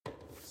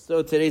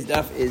So today's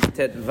daf is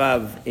Tet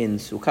Vav in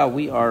Sukkah.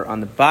 We are on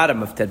the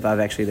bottom of Tet Vav,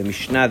 actually the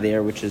Mishnah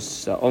there, which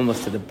is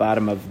almost to the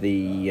bottom of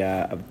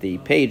the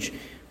page,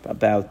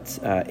 about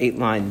 8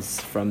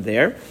 lines from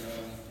there,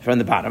 from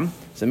the bottom.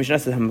 So Mishnah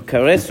says,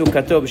 "Hamkareh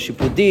sukkato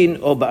b'shipudin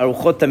o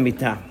ba'aruchot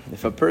hamita."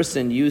 If a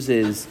person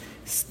uses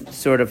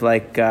sort of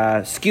like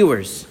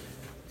skewers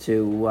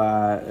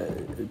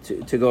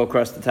to go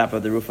across the top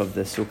of the roof of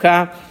the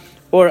sukkah,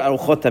 or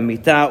aruchot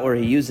hamita, or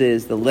he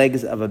uses the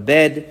legs of a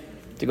bed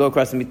to go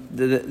across the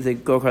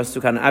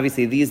sukkah. And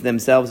obviously, these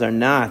themselves are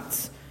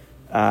not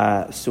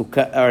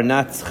sukkah, are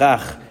not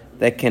tzchach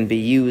that can be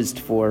used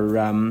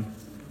for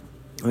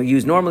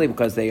used normally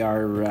because they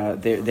are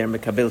they're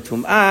mekabel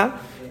tum'ah.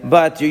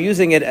 But you're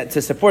using it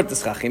to support the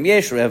tzchachim.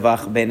 Yesh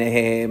revach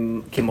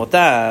benehem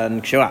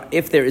kimotan kshera.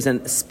 If there is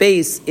a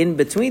space in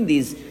between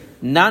these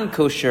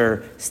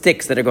non-kosher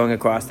sticks that are going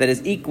across that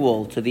is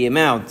equal to the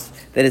amount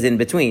that is in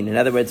between. In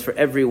other words, for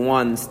every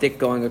one stick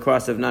going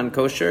across of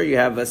non-kosher, you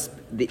have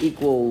the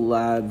equal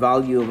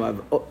volume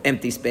of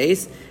empty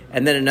space,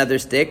 and then another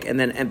stick, and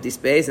then empty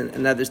space, and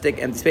another stick,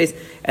 empty space,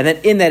 and then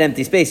in that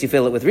empty space you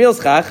fill it with real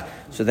schach,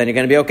 so then you're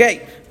going to be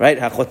okay, right?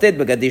 If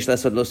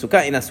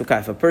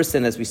a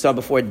person, as we saw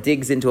before,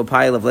 digs into a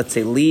pile of, let's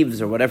say,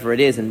 leaves or whatever it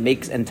is,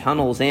 and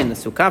tunnels in a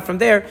sukkah from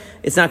there,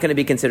 it's not going to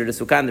be considered a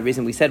sukkah. And the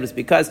reason we said was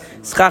because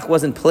schach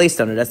wasn't placed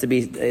on it. It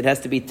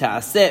has to be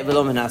ta'aseh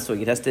v'lo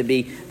menasui. It has to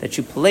be that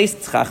you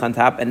placed schach on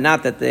top, and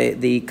not that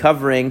the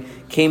covering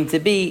came to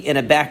be in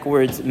a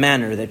backwards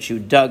manner, that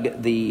you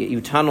you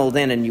tunneled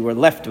in and you were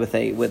left with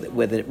a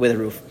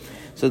roof.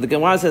 So the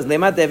Gemara says,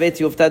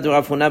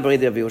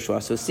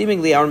 so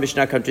seemingly our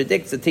Mishnah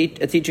contradicts a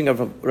teaching of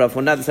Rav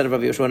Huna, the son of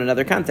Rav Yoshua, in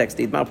another context.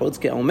 Now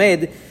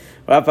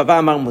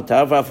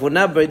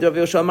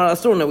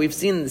we've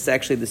seen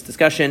this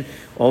discussion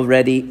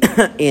already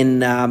in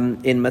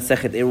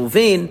Masechet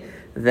Eruvin,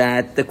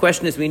 that the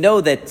question is, we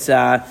know that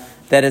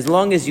as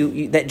long as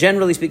that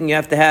generally speaking you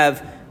have to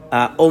have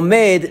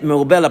omed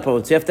merubel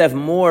apot. So you have to have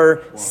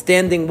more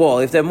standing wall.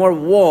 You have to have more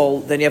wall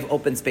than you have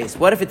open space.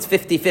 What if it's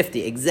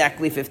 50-50?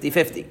 Exactly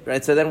 50-50,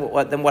 right? So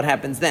then what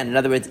happens then? In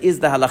other words, is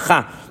the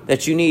halacha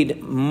that you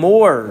need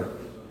more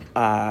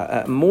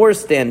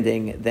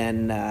standing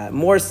than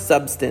more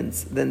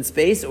substance than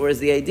space, or is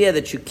the idea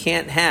that you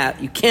can't have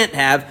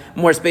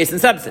more space than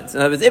substance? In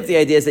other words, if the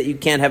idea is that you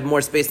can't have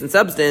more space than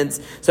substance,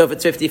 so if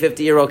it's 50-50,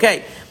 you're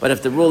okay. But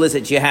if the rule is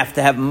that you have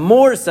to have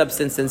more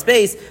substance than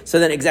space, so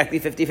then exactly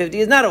 50-50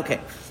 is not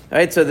okay. All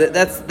right, so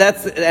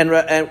that's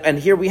and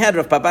here we had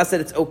Rav Papa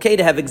said it's okay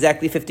to have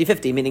exactly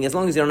 50-50, meaning as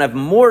long as you don't have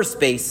more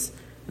space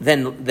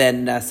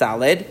than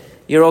solid,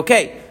 you're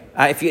okay.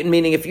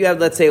 If you have,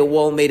 let's say, a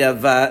wall made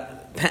of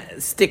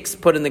sticks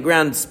put in the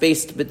ground,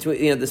 spaced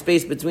between, the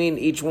space between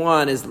each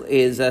one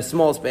is a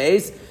small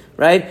space,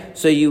 right?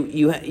 So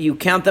you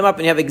count them up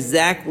and you have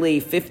exactly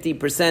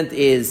 50%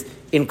 is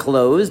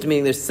enclosed,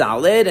 meaning they're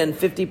solid, and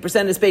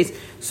 50% is space.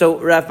 So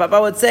Rav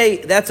Papa would say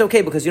that's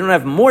okay because you don't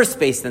have more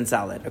space than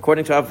solid.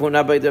 According to Rav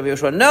Huna bar Rav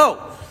Yoshua, no,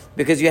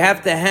 because you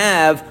have to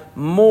have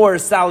more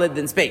solid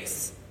than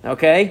space.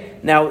 Okay?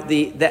 Now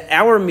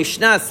our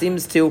Mishnah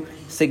seems to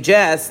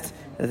suggest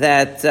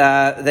that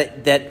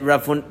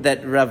Rav Huna,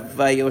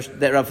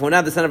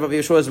 the son of Rav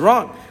Yoshua, is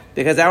wrong,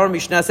 because our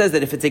Mishnah says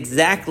that if it's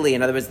exactly,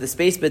 in other words, the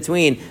space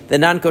between the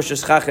non-kosher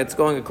schach that's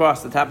going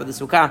across the top of the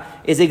sukkah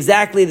is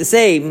exactly the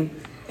same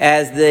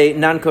as the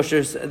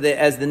non-kosher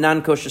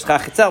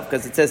schach itself,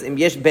 because it says im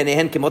yesh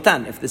benehen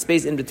kimotan. If the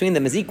space in between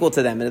them is equal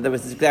to them, in other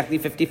words, it's exactly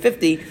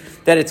 50-50,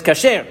 then it's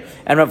kasher.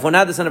 And Rav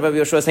Huna, the son of Rav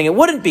Yoshua, is saying it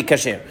wouldn't be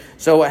kasher.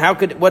 So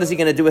what is he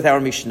going to do with our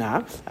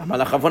Mishnah?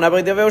 What it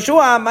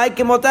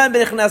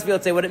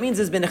means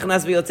is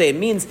benichnas v'yotzei. It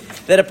means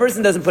that a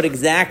person doesn't put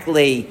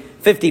exactly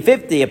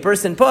 50-50, a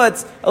person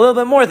puts a little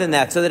bit more than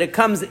that, so that it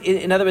comes,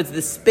 in other words,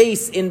 the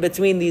space in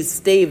between these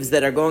staves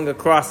that are going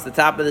across the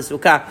top of the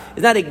sukkah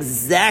is not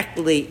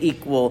exactly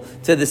equal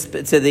to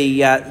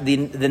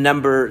the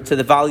number, to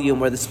the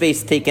volume or the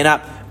space taken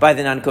up by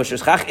the non-kosher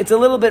schach. It's a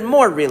little bit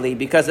more, really,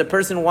 because a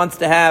person wants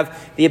to have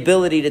the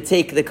ability to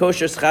take the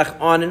kosher schach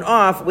on and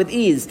off with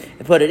ease,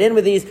 and put it in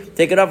with ease,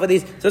 take it off with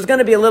ease, so it's going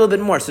to be a little bit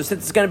more. So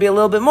since it's going to be a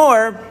little bit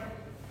more,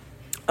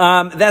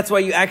 that's why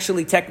you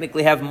actually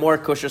technically have more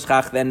kosher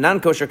schach than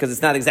non-kosher, because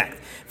it's not exact.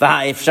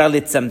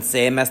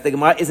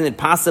 Isn't it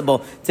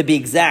possible to be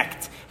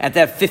exact and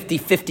to have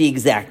 50-50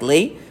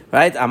 exactly?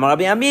 Right?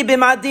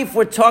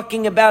 We're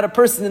talking about a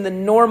person in the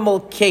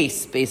normal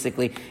case,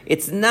 basically.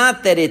 It's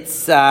not that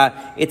it's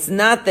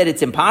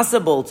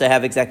impossible to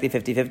have exactly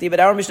 50-50, but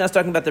our Mishnah is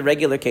talking about the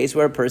regular case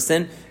where a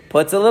person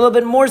puts a little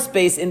bit more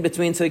space in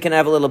between so he can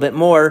have a little bit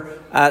more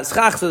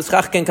schach, so the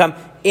schach can come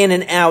in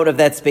and out of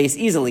that space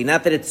easily.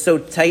 Not that it's so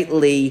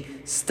tightly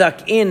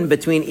stuck in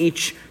between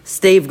each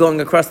stave going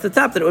across the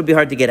top that it would be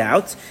hard to get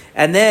out.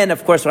 And then,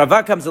 of course,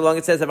 Rava comes along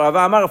and says,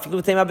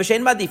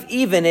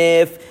 even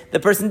if the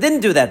person didn't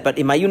do that, but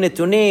imayu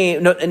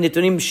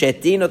netunim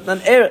sheti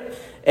notnan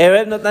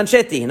erev notnan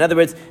sheti. In other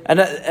words,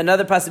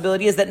 another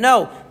possibility is that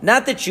no,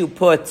 not that you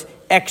put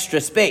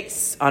extra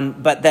space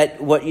but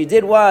that what you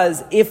did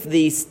was, if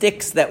the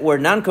sticks that were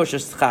non-kosher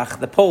schach,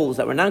 the poles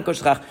that were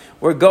non-kosher schach,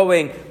 were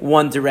going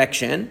one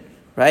direction,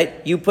 right?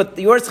 You put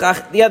your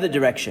schach the other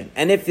direction,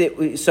 and if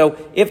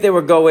they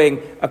were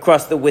going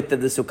across the width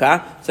of the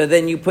sukkah, so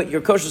then you put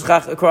your kosher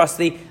schach across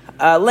the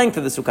length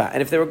of the sukkah.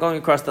 And if they were going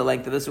across the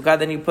length of the sukkah,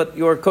 then you put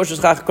your kosher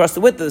schach across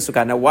the width of the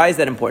sukkah. Now, why is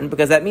that important?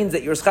 Because that means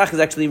that your schach is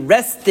actually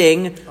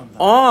resting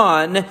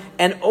on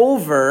and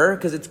over,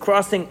 because it's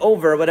crossing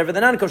over whatever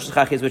the non-kosher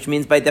schach is, which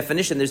means by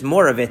definition there's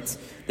more of it.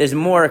 There's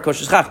more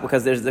kosher schach,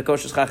 because there's the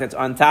kosher schach that's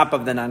on top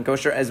of the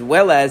non-kosher, as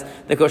well as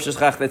the kosher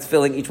schach that's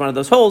filling each one of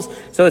those holes.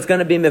 So it's going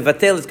to be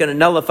mevatel, it's going to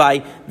nullify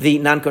the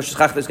non-kosher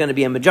schach. There's going to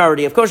be a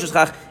majority of kosher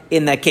schach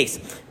in that case.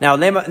 Now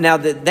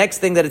the next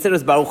thing that it said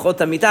was Baruchot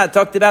HaMitah. It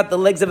talked about the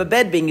legs of a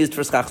bed being used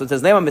for schach. So it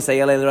says, Lema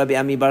Mesayel El Rabbi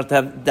Ami Bar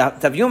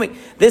Tavyumi.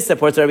 This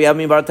supports Rabbi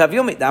Ami Bar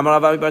Tavyumi.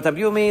 Amar Rabbi Bar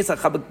Tavyumi,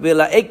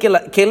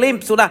 Kelim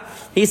Psula.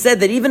 He said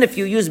that even if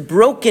you use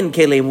broken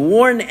kelim,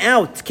 worn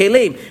out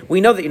kelim,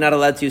 we know that you're not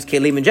allowed to use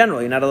kelim in general.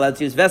 You're not allowed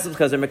to use vessels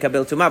because they're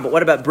mekabel tumah. But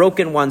what about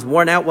broken ones,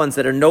 worn out ones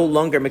that are no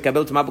longer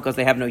mekabel tumah because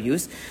they have no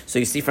use? So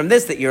you see from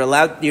this that you're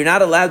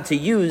not allowed to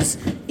use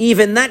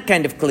even that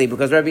kind of kli,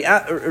 because Rabbi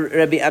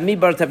Ami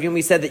Bar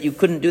Tavyumi said that you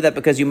couldn't do that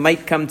because you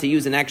might come to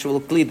use an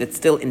actual kli that's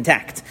still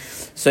intact.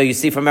 So you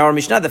see from our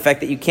Mishnah the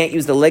fact that you can't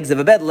use the legs of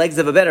a bed. Legs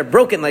of a bed are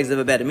broken legs of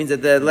a bed. It means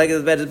that the leg of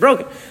the bed is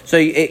broken. So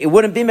it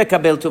wouldn't be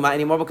mekabel tumah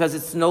anymore because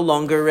it's no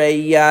longer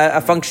a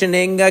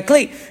functioning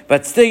kli.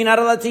 But still you're not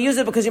allowed to use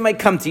it because you might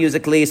come to use a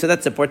kli. So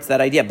that supports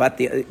that idea. But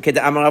the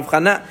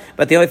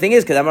only thing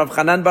is, Kedam Rav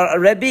Chanan bar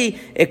Rebbe,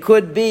 it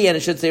could be, and it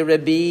should say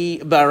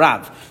Rebbe bar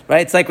Rav.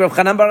 Right? It's like Rav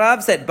Chanan bar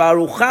Rav said,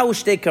 Barucha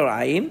u'shtei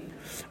karayim.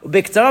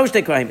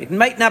 It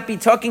might not be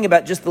talking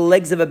about just the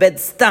legs of a bed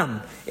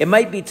stam. It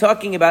might be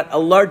talking about a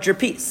larger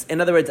piece. In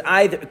other words,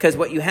 either because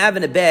what you have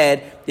in a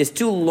bed is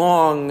two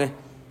long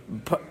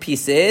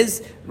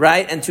pieces,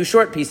 right, and two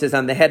short pieces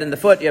on the head and the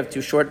foot. You have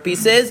two short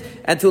pieces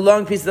and two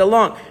long pieces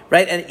along,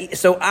 right? And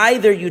so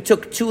either you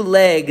took two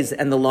legs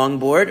and the long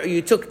board, or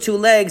you took two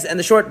legs and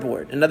the short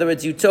board. In other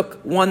words, you took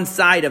one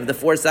side of the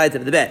four sides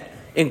of the bed,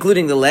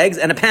 including the legs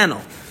and a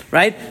panel.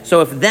 Right?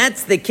 So if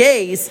that's the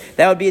case,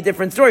 that would be a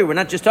different story. We're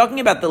not just talking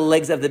about the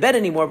legs of the bed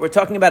anymore. We're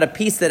talking about a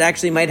piece that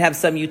actually might have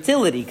some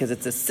utility because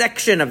it's a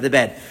section of the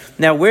bed.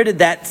 Now, where did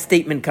that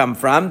statement come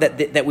from?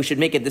 That we should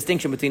make a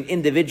distinction between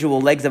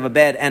individual legs of a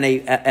bed and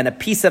a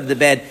piece of the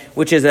bed,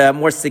 which is a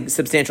more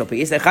substantial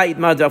piece. It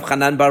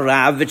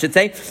should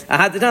say,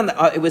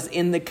 it was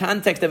in the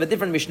context of a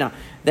different Mishnah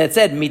that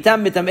said,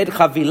 Mitam ed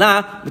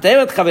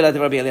chavila,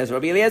 Rabbi Eliezer.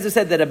 Rabbi Eliezer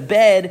said that a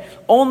bed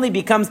only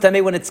becomes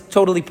tameh when it's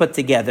totally put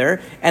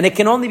together, and it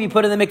can only be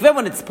put in the mikveh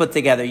when it's put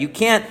together. You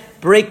can't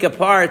break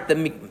apart the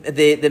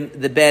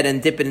bed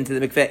and dip it into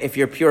the mikveh if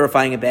you're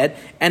purifying a bed.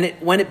 And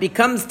when it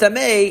becomes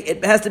tameh,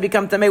 it has to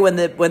become tameh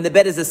when the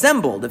bed is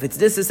assembled. If it's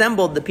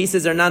disassembled, the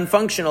pieces are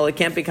non-functional. It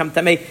can't become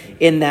tameh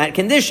in that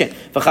condition.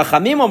 And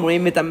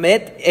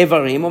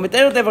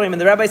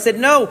the rabbi said,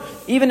 no,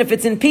 even if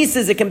it's in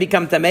pieces, it can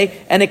become tameh,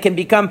 and it can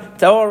become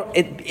taor.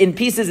 In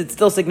pieces, it's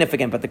still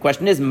significant. But the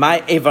question is, my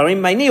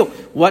evarim, my niu.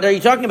 What are you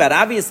talking about?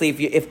 Obviously,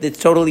 if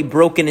it's totally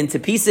broken into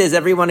pieces,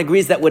 everyone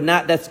agrees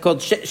that's called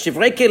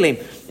shivrei kelim.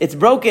 It's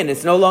broken.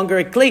 It's no longer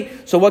a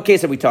kli. So what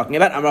case are we talking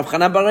about? Amar Rav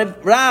Chanan bar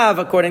Rav,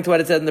 according to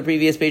what it says in the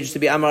previous pages, to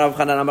be Amar Rav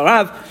Chanan Amar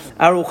Rav.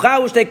 Arucha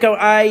u'shtei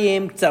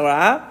karayim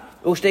tzara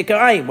u'shtei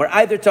karayim. We're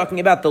either talking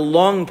about the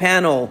long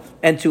panel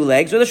and two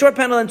legs, or the short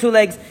panel and two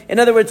legs. In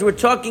other words, we're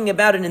talking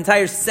about an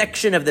entire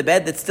section of the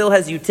bed that still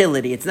has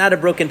utility. It's not a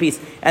broken piece.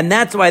 And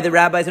that's why the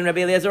rabbis and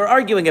Rabbi Eliezer are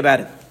arguing about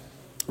it.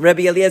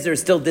 Rabbi Eliezer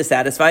is still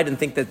dissatisfied and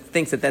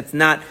thinks that that's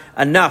not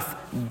enough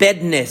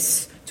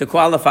bedness to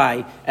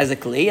qualify as a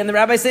kli, and the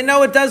rabbis say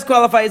no, it does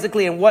qualify as a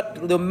kli. And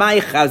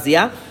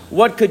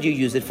what could you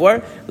use it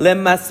for?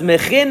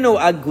 Lemasmechenu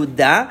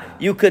aguda.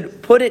 You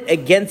could put it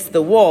against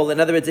the wall.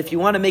 In other words, if you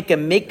want to make a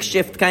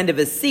makeshift kind of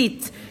a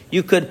seat,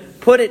 you could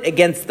put it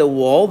against the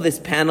wall, this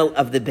panel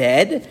of the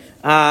bed.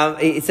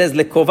 It says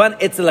lekovan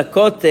etzel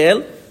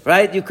hakotel,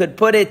 right? You could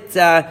put it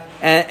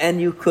and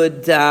you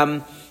could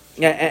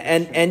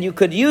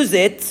use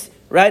it,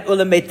 right?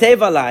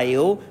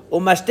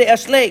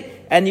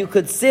 And you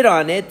could sit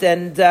on it,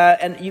 and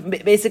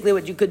basically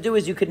what you could do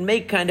is you could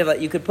make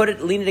you could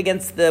lean it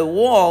against the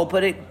wall,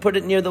 put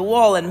it near the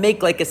wall, and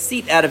make like a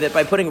seat out of it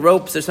by putting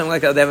ropes or something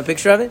like that. They have a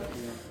picture of it?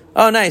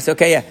 Oh, nice.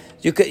 Okay, yeah.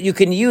 You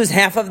can use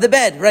half of the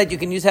bed, right? You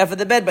can use half of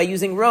the bed by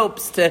using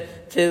ropes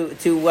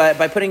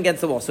by putting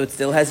against the wall. So it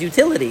still has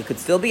utility. It could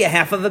still be a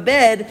half of a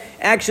bed.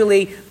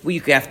 Actually,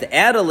 you have to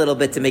add a little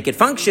bit to make it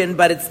function,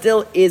 but it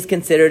still is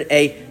considered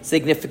a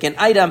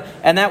significant item.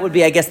 And that would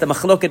be, I guess, the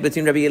machloket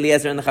between Rabbi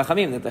Eliezer and the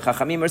Chachamim. That the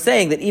Chachamim are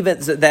saying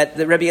that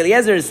the Rabbi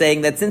Eliezer is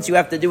saying that since you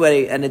have to do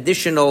an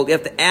additional, you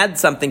have to add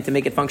something to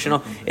make it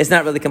functional, it's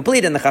not really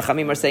complete. And the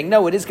Chachamim are saying,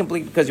 no, it is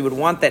complete because you would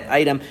want that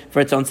item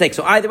for its own sake.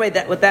 So either way,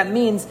 what that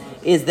means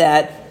is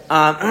that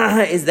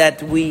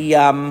we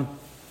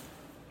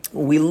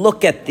we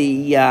look at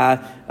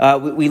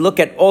we look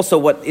at also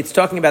what it's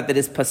talking about that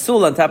is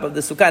pasul on top of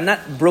the sukkah,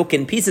 not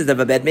broken pieces of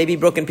a bed. Maybe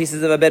broken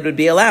pieces of a bed would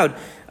be allowed,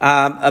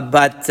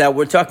 but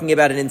we're talking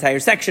about an entire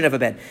section of a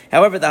bed.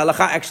 However, the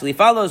halacha actually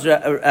follows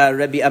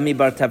Rabbi Ami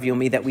bar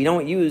Tavyomi that we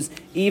don't use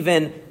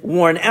even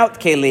worn out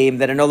kelim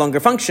that are no longer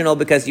functional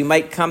because you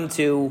might come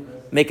to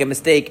make a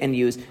mistake and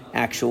use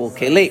actual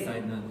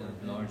kelim.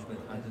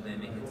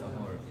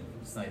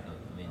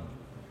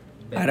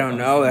 I don't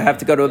know. I have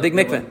to go to a big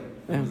mikveh.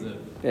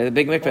 Yeah, the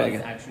big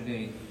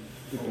mikveh.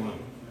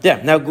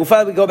 Yeah. Now,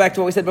 Gufa, we go back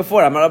to what we said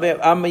before. If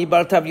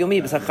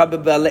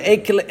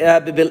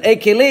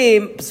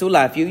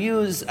you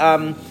use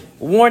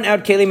worn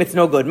out kelim, it's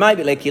no good. What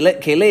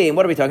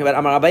are we talking about?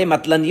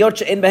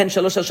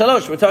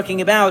 We're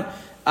talking about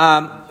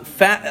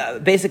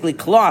basically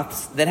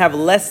cloths that have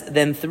less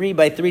than 3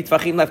 by 3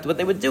 tefachim left. What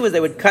they would do is they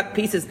would cut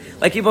pieces,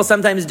 like people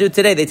sometimes do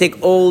today. They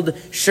take old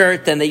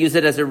shirt and they use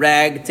it as a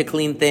rag to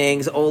clean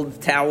things,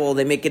 old towel,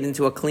 they make it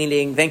into a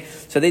cleaning thing.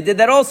 So they did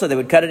that also. They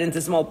would cut it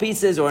into small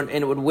pieces and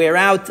it would wear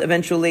out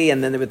eventually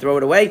and then they would throw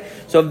it away.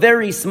 So a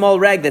very small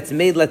rag that's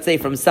made, let's say,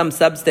 from some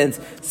substance,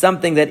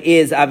 something that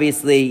is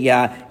obviously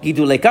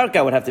gidulei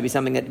karka would have to be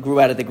something that grew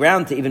out of the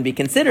ground to even be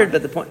considered,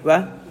 but the point,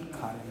 what?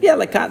 Yeah,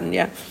 like cotton,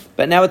 yeah.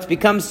 But now it's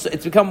become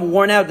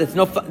worn out. It's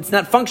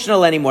not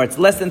functional anymore. It's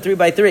less than 3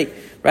 by 3,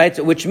 right?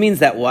 So, which means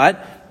that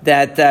what?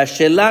 That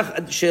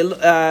delach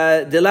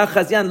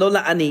chazyan lo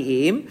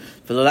la'aniim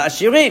v'lo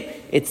la'ashirim.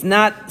 It's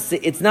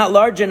not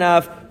large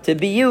enough to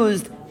be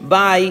used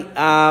by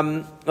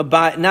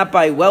not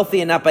by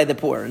wealthy and not by the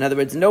poor. In other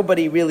words,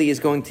 nobody really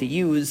is going to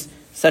use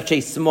such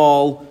a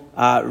small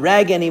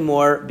rag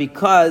anymore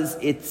because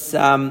it's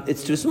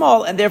too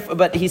small, and therefore.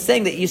 But he's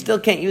saying that you still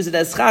can't use it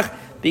as schach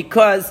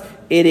because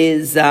it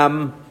is,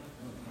 and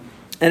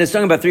it's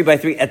talking about 3 by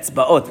 3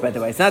 etzbaot, by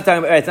the way. It's not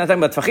talking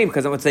about tefachim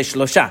because I would say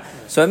shlosha.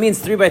 So it means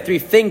 3 by 3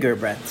 finger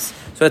breadths.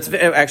 So it's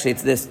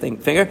this thing,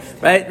 finger,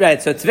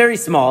 right. So it's very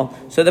small.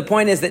 So the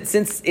point is that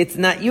since it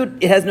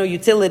has no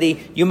utility,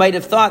 you might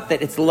have thought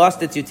that it's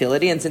lost its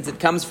utility, and since it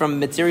comes from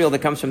material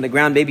that comes from the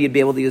ground, maybe you'd be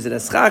able to use it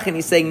as schach. And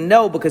he's saying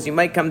no, because you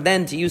might come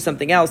then to use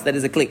something else that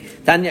is a kli.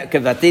 Tanya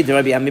kavati de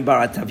Rabbi Ami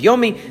bar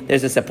Tavyomi.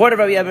 There's a support of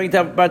Rabbi Ami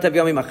bar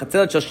Tavyomi.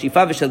 Machatzel shel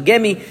shifa v'shel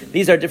gemi.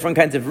 These are different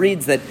kinds of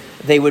reeds that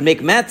they would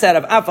make mats out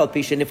of. Afal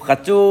pisha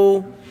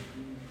nifchatu.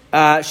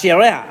 If you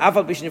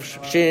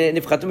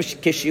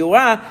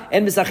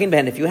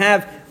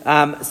have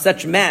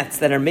such mats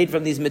that are made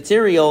from these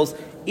materials,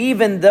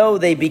 even though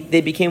they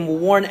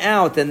became worn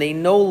out and they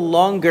no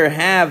longer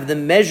have the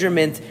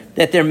measurement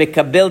that they're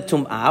mikabel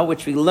tum'ah,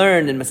 which we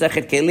learned in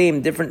Masechet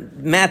Kelim, different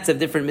mats of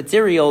different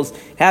materials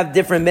have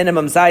different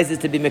minimum sizes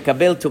to be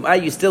mikabel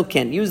tum'ah, you still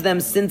can't use them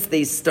since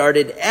they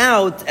started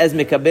out as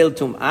mikabel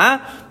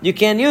tum'ah. You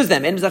can't use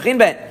them. If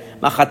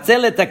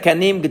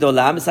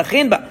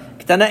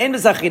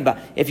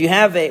you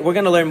have we're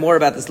going to learn more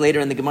about this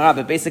later in the Gemara,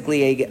 but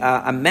basically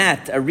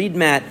a reed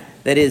mat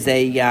that is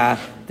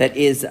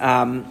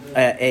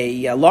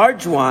a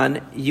large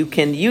one you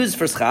can use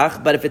for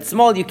schach, but if it's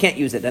small you can't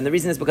use it. And the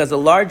reason is because the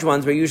large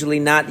ones were usually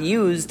not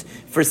used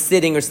for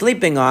sitting or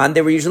sleeping on.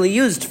 They were usually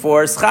used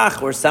for schach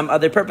or some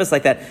other purpose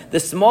like that. The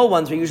small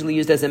ones were usually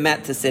used as a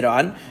mat to sit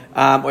on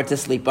or to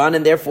sleep on,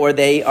 and therefore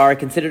they are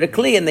considered a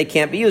kli and they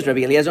can't be used.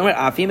 Rabbi Eliezer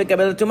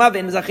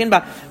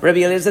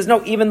says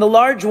no, even the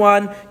large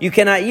one you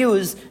cannot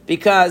use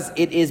because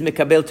it is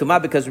mikabel tumah,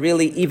 because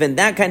really even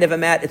that kind of a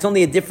mat, it's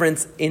only a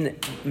difference in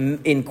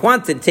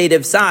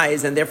quantitative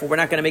size, and therefore we're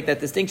not going to make that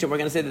distinction. We're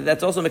going to say that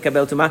that's also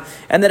mikabel tumah,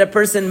 and that a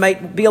person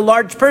might be a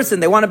large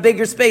person. They want a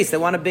bigger space. They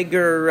want a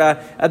bigger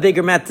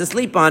mat to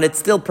sleep on. It's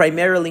still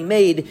primarily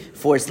made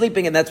for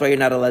sleeping, and that's why you're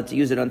not allowed to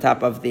use it on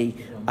top of the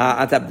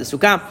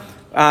sukkah.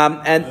 There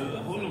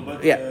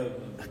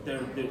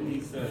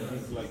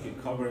is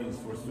like coverings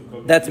for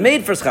sukkah. That's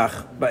made for schach,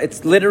 but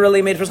it's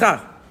literally made for schach.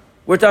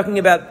 We're talking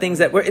about things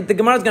that the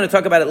Gemara is going to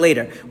talk about it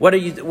later. What are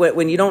you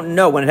when you don't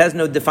know, when it has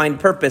no defined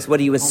purpose? What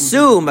do you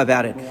assume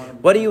about it?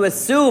 What do you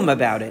assume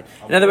about it?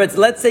 In other words,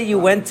 let's say you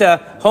went to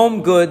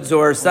Home Goods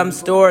or some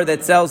store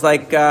that sells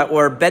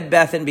or Bed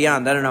Bath and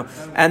Beyond, I don't know,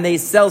 and they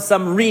sell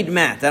some reed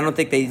mat. I don't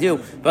think they do,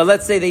 but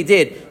let's say they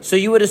did. So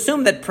you would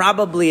assume that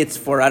probably it's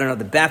for, I don't know,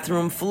 the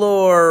bathroom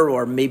floor,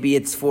 or maybe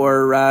it's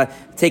for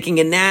taking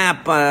a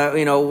nap,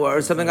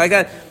 or something like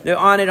that. They're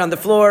on it on the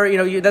floor.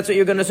 That's what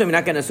you're going to assume. You're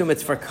not going to assume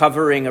it's for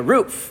covering a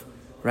roof,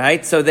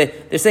 right? So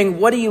they're saying,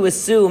 what do you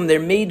assume they're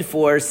made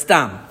for?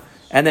 Stam.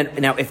 And then,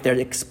 now, if they're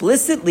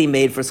explicitly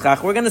made for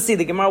schach, we're going to see,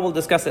 the Gemara will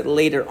discuss it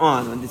later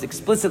on. When it's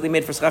explicitly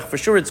made for schach, for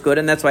sure it's good,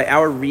 and that's why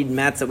our reed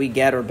mats that we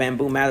get, or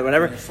bamboo mat, or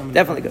whatever,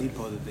 definitely good.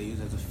 That they use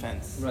as a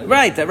fence.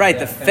 Right. Yeah,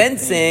 the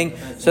fencing.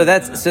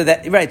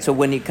 So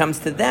when it comes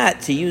to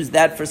that, to use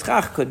that for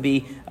schach could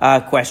be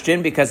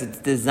question because it's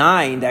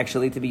designed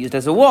actually to be used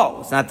as a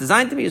wall. It's not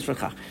designed to be used for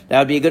chach. That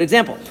would be a good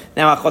example.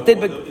 Now,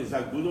 is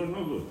that good or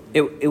no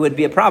good? It would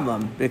be a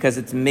problem because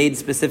it's made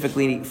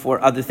specifically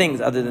for other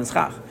things other than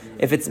schach.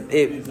 If it could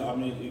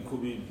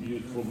be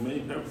used for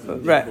many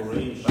purposes.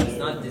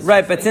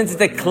 Right, but since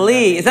it's a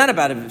kli, it's not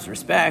about its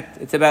respect.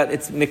 It's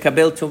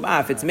mikabel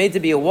tum'ah. If it's made to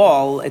be a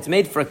wall, it's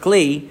made for a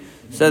kli.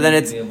 So then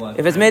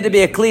if it's made to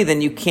be a kli,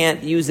 then you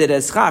can't use it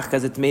as schach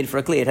because it's made for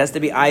a kli. It has to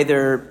be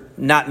either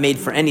not made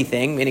for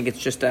anything, meaning it's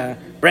just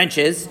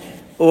branches,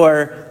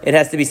 or it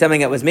has to be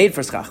something that was made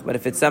for schach. But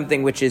if it's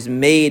something which is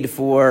made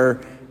for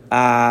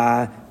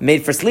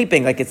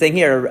sleeping, like it's saying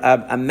here,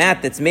 a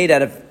mat that's made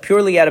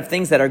purely out of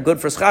things that are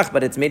good for schach,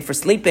 but it's made for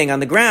sleeping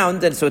on the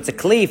ground, and so it's a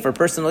kli for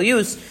personal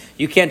use,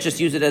 you can't just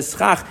use it as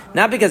schach,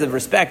 not because of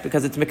respect,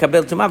 because it's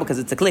mikabel tumah, because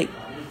it's a kli.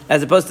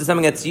 As opposed to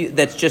something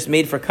that's just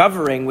made for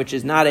covering, which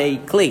is not a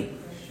kli.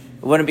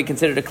 It wouldn't be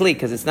considered a kli,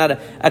 because it's not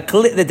a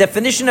kli. The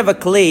definition of a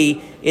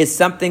kli is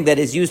something that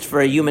is used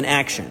for a human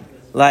action,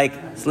 like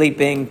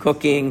sleeping,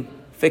 cooking,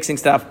 fixing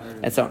stuff,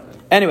 and so on.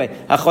 Anyway,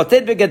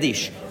 achoted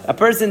begadish. A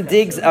person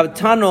digs a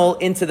tunnel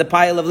into the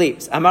pile of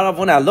leaves. Amar Rav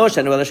Huna, lo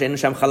shanu ela she'en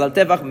sham chalal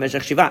tevach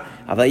b'meshech shiva.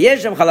 Aval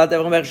yesh sham chalal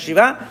tevach b'meshech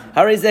shiva,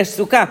 harei zeh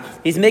sukkah.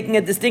 He's making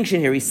a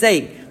distinction here. He's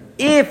saying,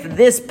 if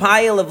this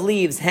pile of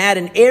leaves had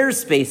an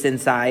airspace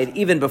inside,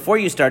 even before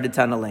you started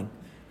tunneling,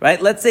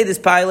 right? Let's say this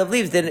pile of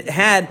leaves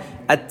had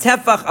a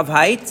tefach of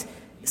height,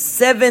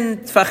 7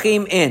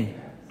 tfachim in,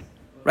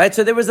 right?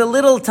 So there was a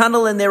little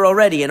tunnel in there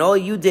already, and all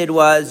you did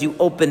was you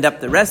opened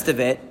up the rest of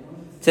it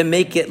to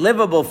make it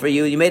livable for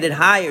you. You made it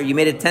higher. You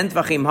made it 10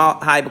 tfachim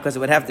high because it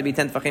would have to be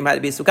 10 tfachim high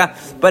to be a sukkah.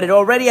 But it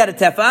already had a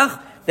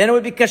tefach, then it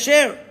would be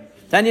kasher.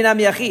 If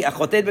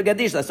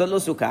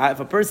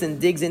a person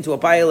digs into a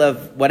pile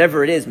of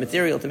whatever it is,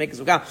 material to make a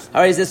sukkah,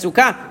 how is this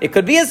sukkah? It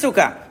could be a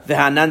sukkah.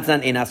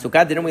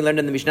 Didn't we learn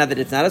in the Mishnah that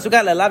it's not a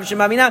sukkah?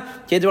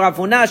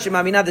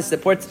 This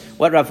supports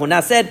what Rav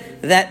Huna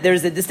said, that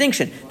there's a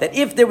distinction. That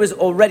if there was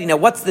already, now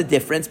what's the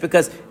difference?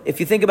 Because if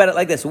you think about it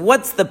like this,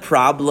 what's the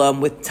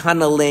problem with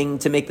tunneling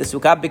to make the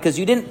sukkah? Because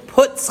you didn't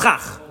put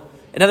schach.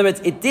 In other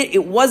words,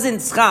 it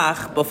wasn't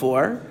schach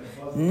before.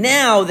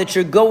 Now that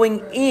you're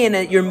going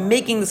in, you're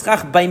making the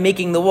schach by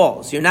making the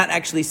walls. You're not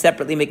actually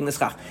separately making the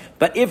schach.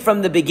 But if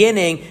from the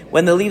beginning,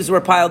 when the leaves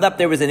were piled up,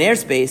 there was an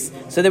airspace,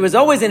 so there was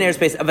always an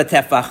airspace of a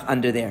tefach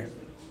under there.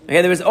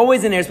 Okay, there was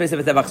always an airspace of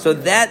a tefach. So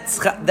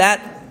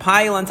that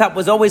pile on top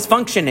was always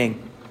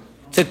functioning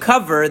to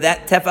cover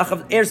that tefach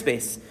of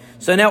airspace.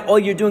 So now all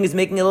you're doing is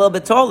making it a little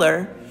bit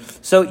taller.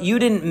 So you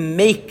didn't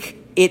make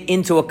it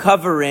into a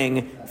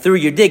covering through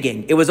your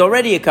digging. It was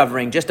already a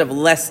covering, just of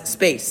less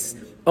space.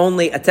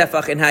 Only a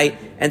tefach in height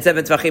and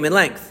 7 tefachim in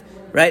length,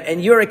 right?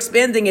 And you're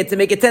expanding it to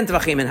make it 10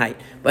 tefachim in height.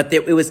 But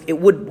it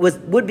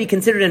would be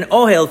considered an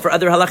ohel for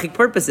other halachic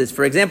purposes.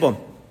 For example,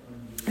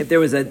 if there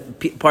was a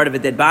part of a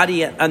dead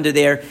body under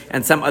there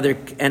and some other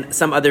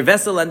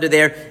vessel under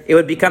there, it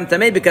would become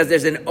tamei because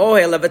there's an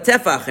ohel of a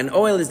tefach. And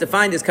ohel is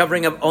defined as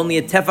covering of only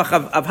a tefach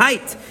of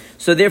height.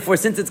 So therefore,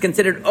 since it's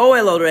considered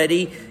ohel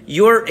already,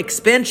 your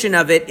expansion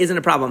of it isn't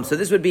a problem. So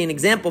this would be an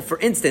example. For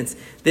instance,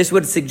 this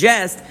would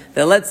suggest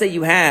that let's say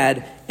you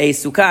had a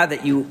sukkah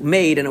that you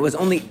made and it was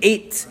only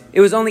 8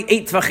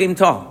 tefachim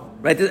tall.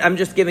 Right, I'm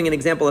just giving an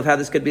example of how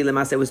this could be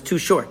lemasa. It was too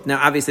short. Now,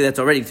 obviously, that's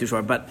already too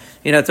short, but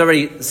it's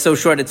already so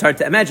short it's hard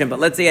to imagine. But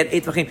let's say at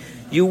 8 tefachim,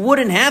 you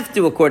wouldn't have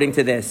to, according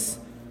to this,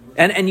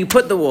 and you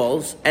put the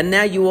walls, and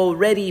now you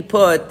already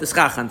put the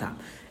schach on top.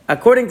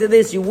 According to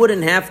this, you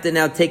wouldn't have to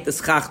now take the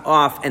schach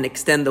off and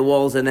extend the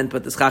walls and then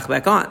put the schach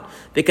back on,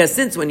 because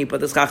since when you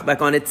put the schach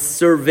back on, it's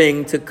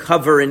serving to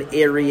cover an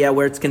area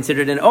where it's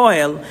considered an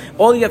ohel.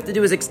 All you have to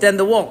do is extend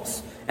the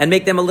walls and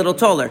make them a little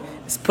taller.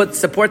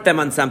 Support them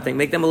on something,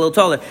 make them a little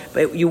taller.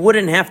 But you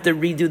wouldn't have to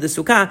redo the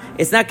sukkah.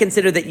 It's not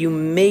considered that you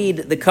made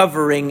the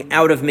covering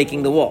out of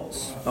making the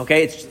walls.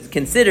 Okay, it's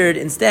considered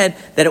instead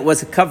that it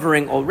was a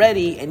covering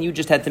already, and you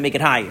just had to make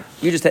it higher.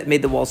 You just had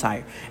made the walls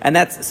higher, and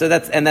that's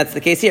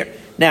the case here.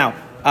 Now,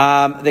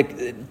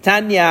 the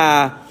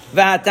Tanya.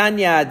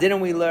 V'atanya,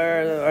 didn't we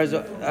learn?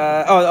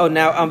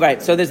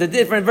 Right. So there's a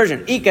different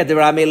version.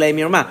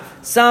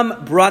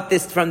 Some brought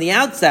this from the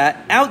outset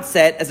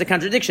as a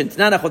contradiction.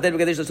 That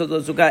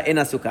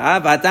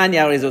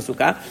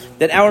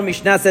our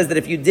Mishnah says that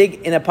if you dig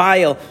in a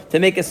pile to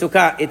make a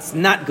sukkah, it's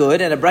not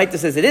good, and a Braita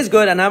says it is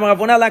good.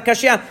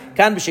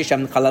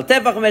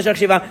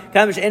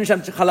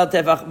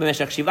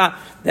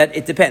 That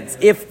it depends.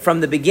 If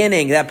from the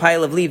beginning that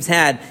pile of leaves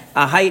had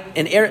a height,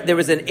 there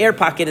was an air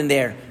pocket in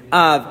there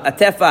of a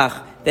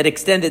tefach that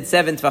extended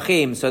 7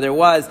 tefachim, so there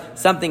was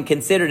something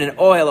considered an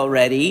ohel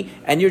already,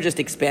 and you're just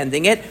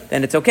expanding it,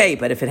 then it's okay.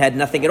 But if it had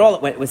nothing at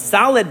all, it was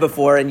solid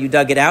before and you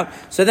dug it out,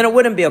 so then it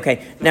wouldn't be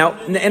okay. Now,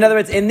 in other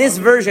words, in this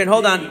version,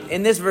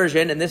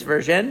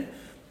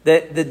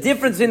 The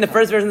difference between the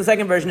first version and the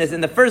second version is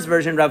in the first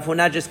version, Rav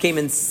Huna just came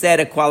and said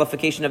a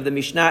qualification of the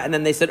Mishnah, and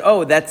then they said,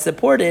 oh, that's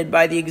supported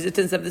by the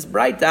existence of this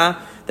Braita,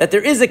 that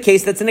there is a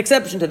case that's an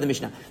exception to the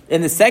Mishnah.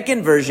 In the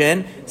second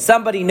version,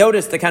 somebody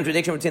noticed the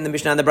contradiction between the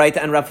Mishnah and the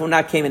Braita, and Rav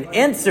Huna came and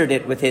answered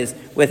it with his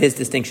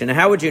distinction. And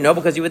how would you know?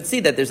 Because you would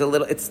see that there's a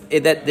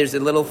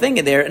little thing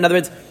in there. In other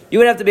words, you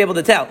would have to be able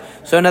to tell.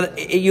 So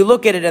you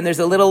look at it, and there's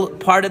a little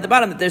part at the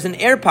bottom that there's an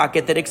air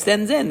pocket that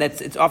extends in.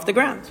 It's off the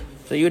ground.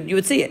 So you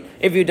would see it.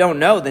 If you don't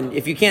know, then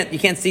if you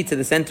can't see to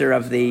the center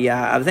of the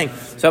thing.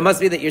 So it must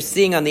be that you're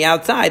seeing on the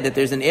outside that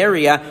there's an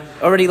area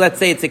already. Let's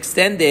say it's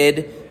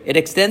extended. It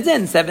extends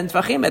in 7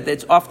 tefachim.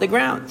 It's off the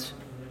ground.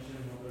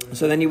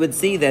 So then you would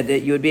see that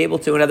you would be able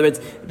to. In other words,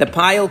 the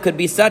pile could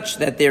be such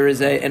that there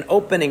is an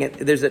opening.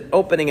 There's an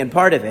opening in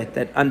part of it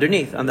that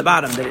underneath on the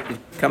bottom that it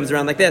comes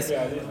around like this.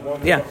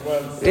 Yeah,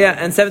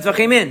 and 7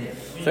 tefachim in.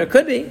 So it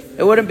could be.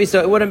 It wouldn't be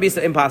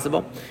so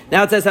impossible.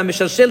 Now it says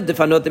HaMishalshil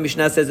Defanot. The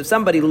Mishnah says if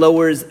somebody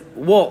lowers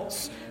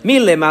walls,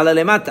 milemala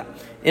lemata.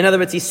 In other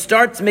words, he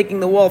starts making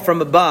the wall from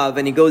above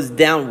and he goes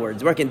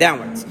downwards, working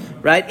downwards,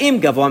 right?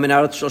 Im gavoa min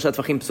arot shlosha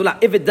tefachim psula.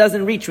 If it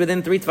doesn't reach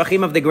within 3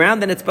 tefachim of the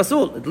ground, then it's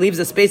pasul. It leaves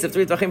a space of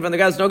 3 tefachim from the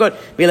ground. It's no good.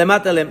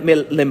 Milemata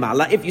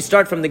lemala. If you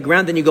start from the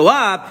ground and you go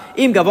up,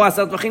 im gavoa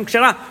asar tefachim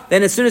kshara.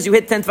 Then as soon as you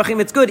hit 10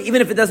 tefachim, it's good,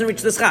 even if it doesn't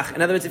reach the schach.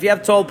 In other words, if you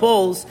have tall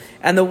poles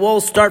and the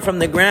walls start from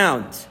the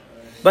ground,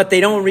 but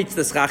they don't reach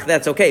the schach,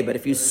 that's okay. But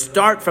if you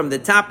start from the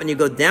top and you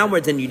go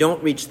downwards and you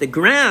don't reach the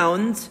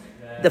ground,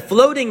 the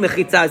floating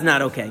mechitza is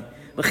not okay.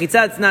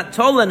 Mechitza, it's not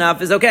tall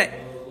enough, is okay.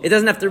 It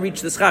doesn't have to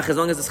reach the schach as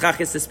long as the schach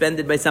is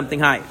suspended by something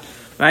high,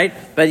 right?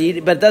 But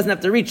it doesn't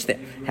have to reach there.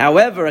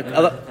 However,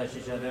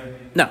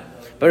 no.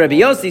 But Rabbi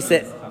Yossi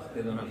said,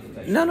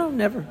 no,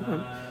 never.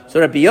 No. So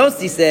Rabbi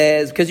Yossi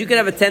says, because you can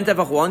have a 10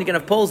 tefach wall and you can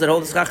have poles that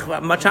hold the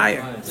schach much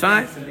higher. It's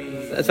fine.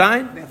 That's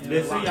fine.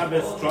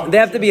 They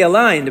have to be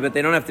aligned, but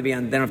they don't have to be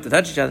on. They don't have to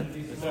touch each other.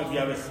 So if you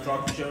have a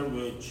structure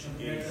which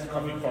is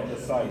coming from the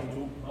side,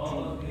 two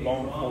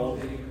long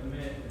poles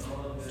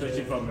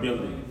stretching from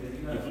building.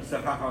 You put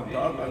sechach on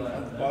top, and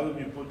at the bottom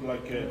you put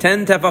like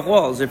 10 tefach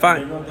walls. You're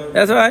fine.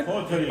 That's all right.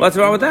 What's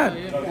wrong with that?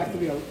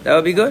 That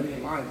would be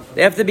good.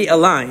 They have to be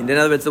aligned. In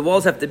other words, the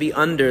walls have to be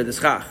under the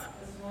schach,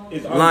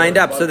 lined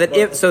up, so that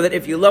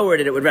if you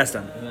lowered it, it would rest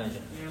on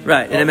it.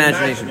 Right, in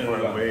imagination.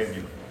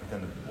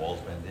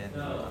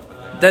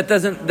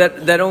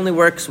 That only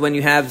works when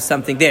you have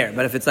something there.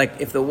 But if it's like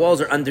if the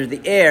walls are under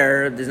the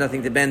air, there's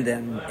nothing to bend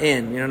them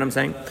in. You know what I'm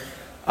saying?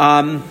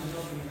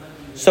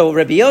 So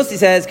Rabbi Yossi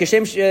says,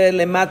 "Kashem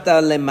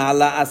lemata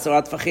lemala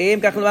asrat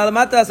tefachim, kach lemala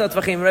lemata asrat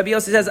tefachim." Rabbi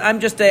Yossi says,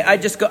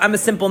 "I'm a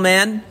simple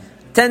man.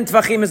 10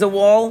 tefachim is a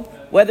wall.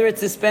 Whether it's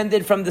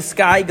suspended from the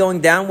sky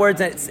going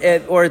downwards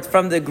or it's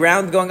from the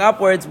ground going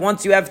upwards,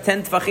 once you have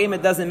 10 tefachim,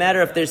 it doesn't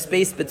matter if there's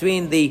space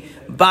between the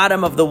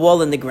bottom of the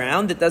wall and the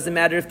ground. It doesn't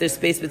matter if there's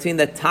space between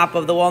the top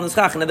of the wall and the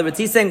schach. In other words,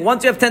 he's saying,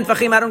 once you have 10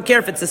 tefachim, I don't care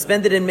if it's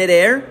suspended in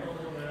midair,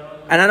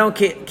 and I don't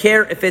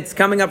care if it's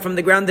coming up from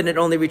the ground and it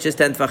only reaches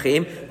 10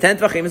 tefachim. 10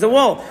 tefachim is a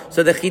wall.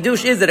 So the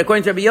chidush is that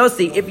according to Rabbi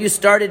Yossi, if you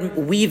started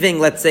weaving,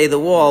 let's say, the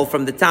wall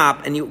from the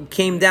top and you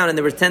came down and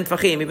there was 10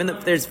 tefachim, even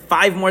if there's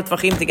 5 more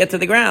tefachim to get to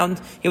the ground,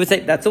 he would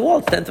say, that's a wall,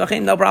 it's 10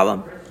 tefachim, no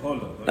problem.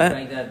 Hold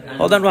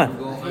on, what?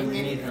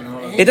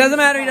 It doesn't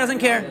matter, he doesn't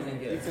care.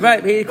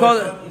 Right, he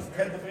called it.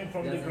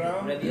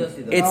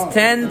 It's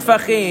 10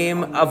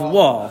 tefachim of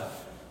wall.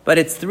 But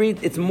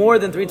it's more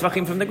than 3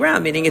 tefachim from the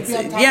ground, meaning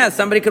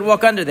somebody could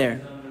walk under there.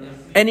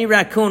 Any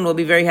raccoon will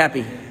be very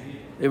happy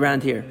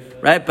around here,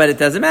 right? But it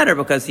doesn't matter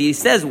because he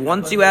says right,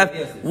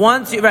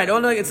 oh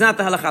no, it's not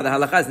the halakha. The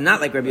halakha is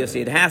not like Rabbi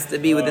Yossi. It has to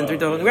be within 3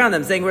 tefachim from the ground.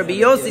 I'm saying Rabbi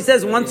Yossi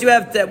says once you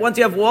have walls,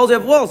 you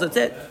have walls, that's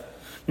it.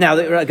 Now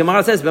the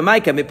Gemara says,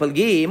 "B'maika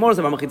mipalgi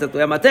morsa v'machitzat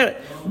tuya materet,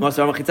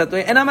 morsa v'machitzat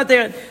tuya ena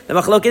materet." The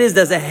machloket is,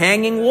 does a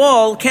hanging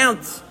wall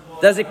count?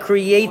 Does it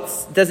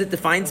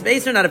define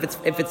space or not?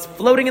 If it's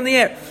floating in the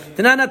air.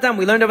 Tananatam,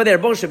 we learned over there,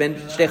 we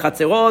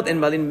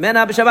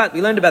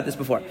learned about this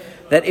before.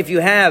 That if you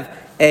have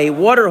a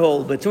water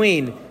hole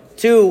between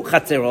 2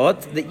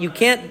 chatzerot, that you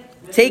can't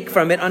take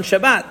from it on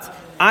Shabbat.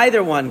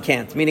 Either one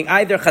can't, meaning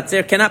either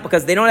chatzer cannot,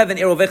 because they don't have an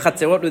erovei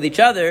chatzerot with each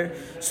other,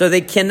 so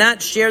they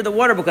cannot share the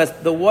water because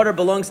the water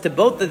belongs to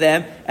both of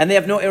them, and they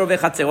have no erovei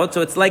chatzerot. So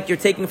it's like you're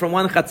taking from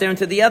one chatzer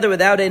into the other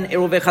without an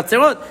erovei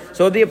chatzerot.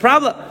 So it would be a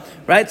problem,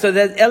 right? So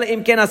that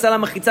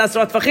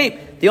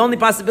the only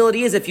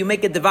possibility is if you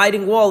make a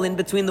dividing wall in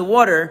between the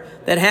water,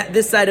 that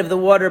this side of the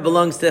water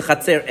belongs to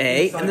chatzer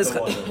A, and this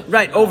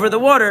right over the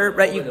water,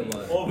 right?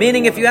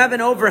 Meaning if you have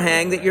an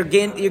overhang, that you're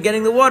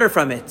getting the water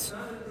from it.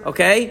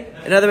 Okay?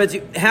 In other words,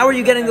 how are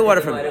you getting the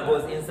water from it?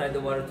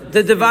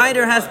 The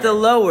divider has to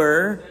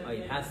lower.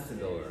 It has to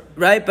lower.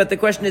 Right? But the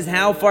question is,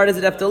 how far does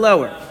it have to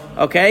lower?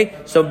 Okay?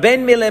 So,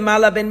 ben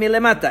milemala, ben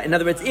milemata. In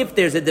other words, if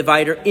there's a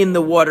divider in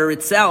the water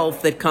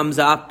itself that comes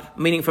up,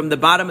 meaning from the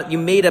bottom, you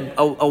made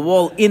a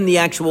wall in the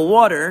actual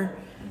water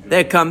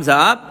that comes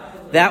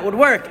up, that would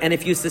work. And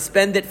if you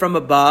suspend it from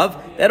above,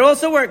 that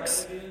also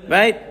works.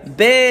 Right?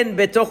 Ben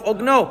betoch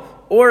ogno.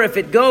 Or if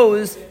it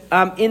goes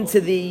into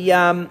the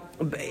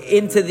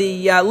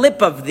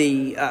lip of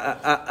the.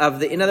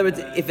 In other words,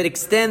 if it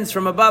extends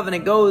from above and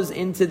it goes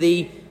into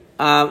the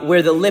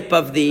where the lip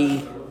of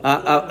the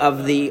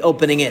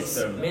opening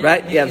is,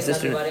 right? You have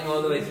sister. Dividing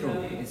all the way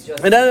through.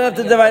 And doesn't have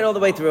to divide all the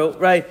way through,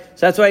 right?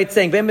 So that's why it's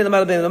saying ben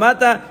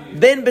lamata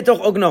ben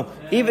betoch ogno.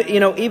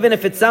 Even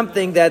if it's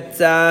something that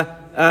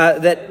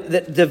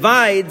that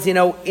divides,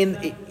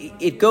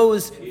 it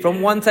goes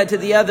from one side to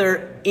the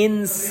other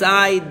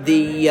inside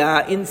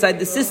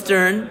the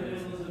cistern,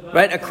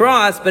 right,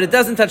 across, but it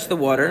doesn't touch the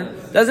water.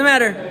 Doesn't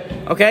matter.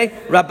 Okay?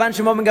 Rabban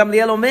Shimon ben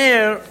Gamliel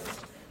Omer,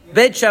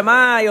 Beit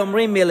Shammai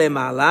omrim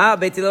milemala,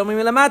 Beit Hillel omrim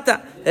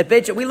milemata.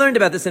 We learned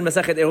about this in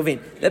Masachet Eruvin.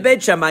 The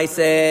Beit Shammai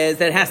says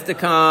that it has to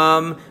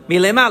come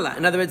milemala.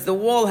 In other words, the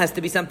wall has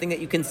to be something that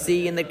you can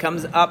see and that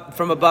comes up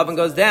from above and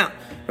goes down.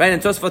 Right?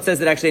 And Tosfot says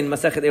that actually in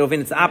Masachet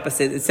Eruvin it's the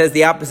opposite. It says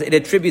the opposite. It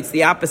attributes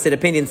the opposite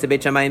opinions to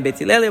Beit Shammai and Beit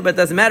Hillel, but it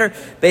doesn't matter.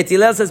 Beit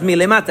Hillel says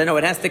milemata. No,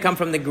 it has to come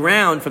from the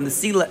ground, from the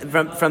sea,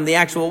 from the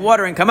actual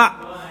water and come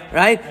up.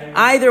 Right?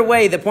 Either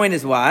way, the point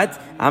is what?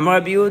 Amar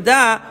Rabbi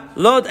Yehuda,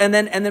 Lot, and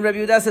then Rabbi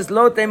Yehuda says,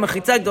 Lot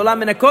mechitza gdola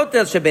min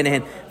hakotel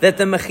shebenehen. That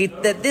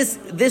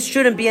this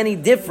shouldn't be any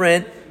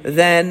different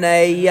than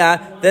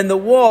the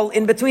wall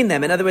in between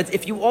them. In other words,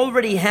 if you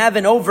already have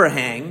an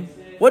overhang,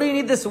 what do you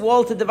need this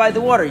wall to divide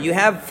the water? You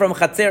have from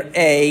Chatzer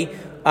A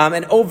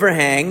an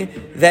overhang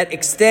that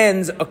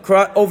extends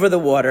across over the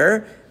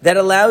water that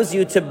allows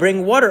you to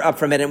bring water up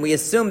from it, and we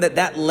assume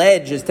that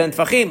ledge is 10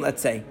 tfachim,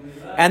 let's say.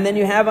 And then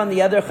you have on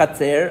the other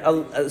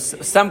chatzer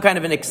some kind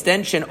of an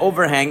extension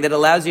overhang that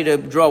allows you to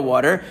draw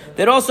water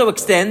that also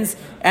extends,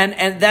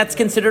 and that's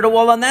considered a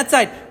wall on that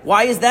side.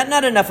 Why is that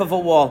not enough of a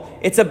wall?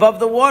 It's above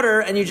the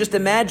water, and you just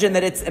imagine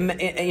that it's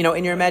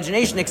in your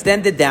imagination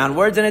extended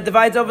downwards, and it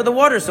divides over the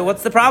water. So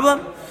what's the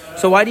problem?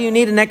 So why do you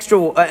need an extra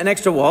wall?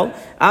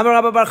 Amar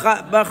Rabbi Bar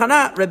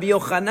Chana, Rabbi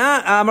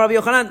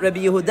Yochanan, Rabbi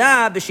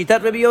Yehuda,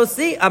 b'shitat Rabbi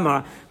Yossi.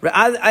 Amar.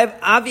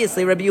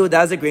 Obviously, Rabbi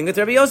Yehuda is agreeing with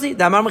Rabbi Yossi.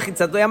 Damar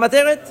mechitzat lo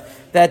yamateret.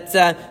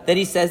 That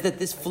he says that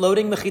this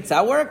floating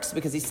mechitza works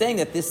because he's saying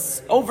that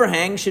this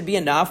overhang should be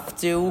enough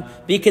to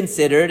be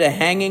considered a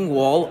hanging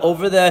wall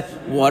over the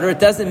water. It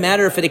doesn't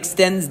matter if it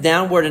extends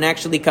downward and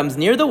actually comes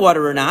near the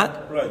water or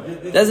not.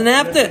 Right. Doesn't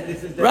have to.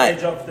 This is the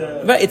edge of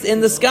the... Right. It's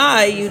in the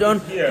sky. You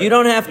don't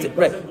have to.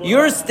 Right.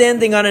 You're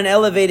standing on an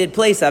elevated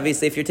place,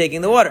 obviously, if you're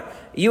taking the water.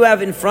 You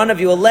have in front of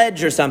you a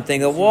ledge or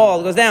something, a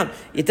wall goes down.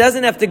 It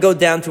doesn't have to go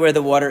down to where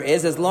the water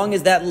is, as long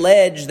as that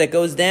ledge that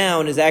goes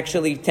down is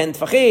actually 10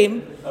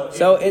 tfachim.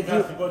 So it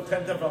has to go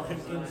 10 tfachim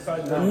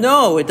inside now.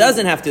 No, it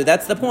doesn't have to.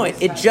 That's the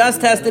point. It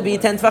just has to be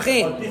 10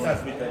 tfachim. This has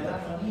to be 10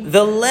 tfachim.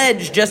 The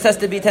ledge just has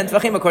to be 10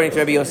 tfachim according to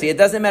Rabbi Yossi. It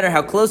doesn't matter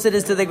how close it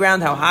is to the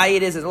ground, how high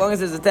it is, as long as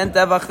there's a 10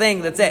 tefach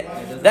thing, that's it.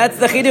 That's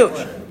the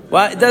chidush.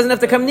 Well, it doesn't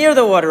have to come near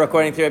the water,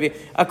 according to Rabbi.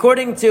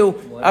 According to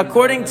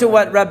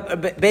what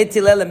Beit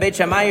Hillel and Beit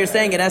Shammai are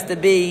saying, it has to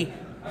be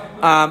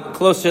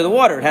close to the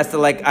water. It has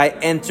to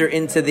enter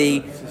into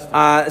the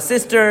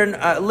cistern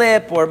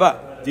lip or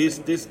but. This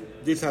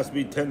has to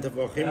be 10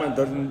 tefachim and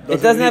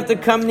doesn't have to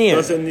come near.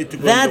 Doesn't need to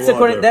go That's into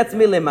water. That's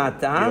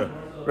milimata, yeah.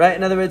 Right?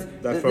 In other words,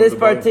 this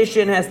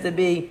partition has to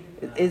be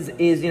is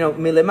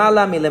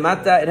milimala,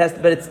 milimata. It has to,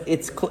 but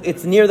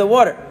it's near the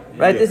water,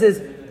 right? Yeah. This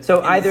is.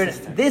 So either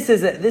this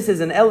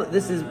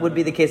would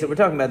be the case that we're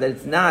talking about, that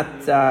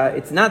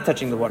it's not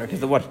touching the water because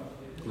the water.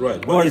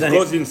 Right, but it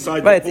goes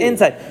inside. Right, the pool.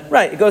 it's inside.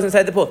 Right, it goes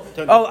inside the pool.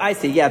 Oh, I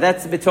see. Yeah,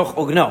 that's bitoch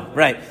ogno.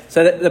 Right.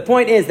 So the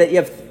point is that you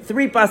have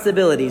three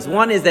possibilities.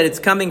 One is that it's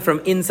coming from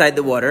inside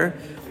the water.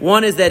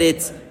 One is that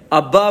it's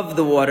above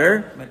the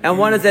water, and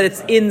one is that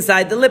it's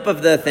inside the lip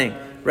of the thing.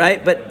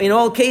 Right, but in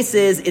all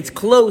cases, it's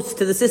close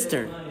to the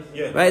cistern.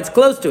 Yeah. Right, it's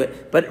close to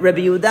it. But Rabbi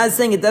Yehuda is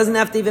saying it doesn't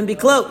have to even be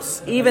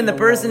close. Even the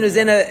person who's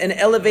in an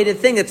elevated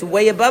thing that's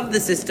way above the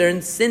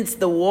cistern, since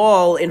the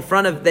wall in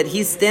front of that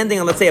he's standing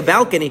on, let's say a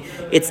balcony,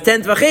 it's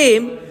 10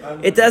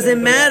 tvachim, it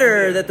doesn't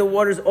matter that the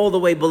water's all the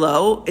way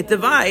below. It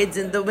divides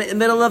in the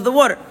middle of the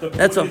water.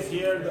 That's all.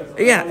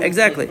 Yeah,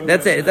 exactly.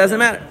 That's it. It doesn't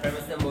matter.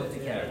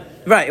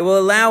 Right, it will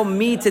allow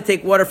me to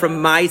take water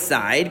from my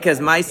side because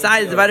my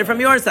side is divided from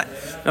your side.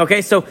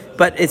 Okay, so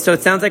it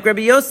sounds like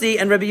Rabbi Yossi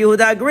and Rabbi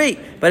Yehuda agree,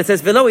 but it says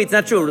velo. It's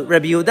not true.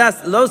 Rabbi Yehuda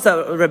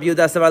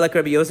savar like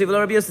Rabbi Yossi, velo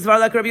Rabbi Yossi savar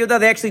like Rabbi Yehuda.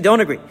 They actually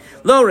don't agree.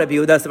 Lo Rabbi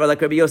Yehuda savar like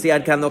Rabbi Yossi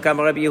ad kam no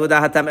kam Rabbi Yehuda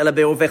hatam ela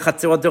be'uvei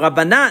chatzerot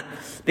d'Rabbanan,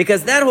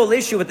 because that whole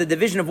issue with the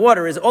division of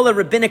water is all a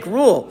rabbinic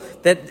rule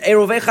that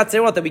eruvei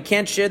chatzerot, that we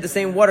can't share the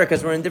same water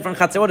because we're in different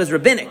chatzerot, is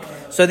rabbinic.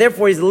 So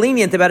therefore, he's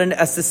lenient about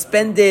a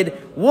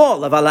suspended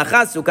wall of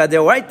halacha sukkah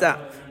deoraita.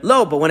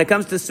 Lo, but when it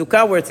comes to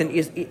sukkah, where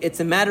it's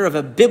a matter of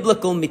a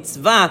biblical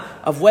mitzvah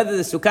of whether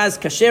the sukkah is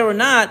kasher or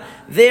not,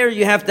 there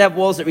you have to have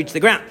walls that reach the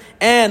ground.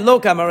 And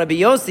lo kama Rabbi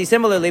Yossi,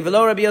 similarly,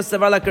 v'lo Rabbi Yossi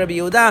savar like Rabbi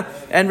Yehuda,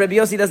 and Rabbi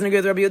Yossi doesn't agree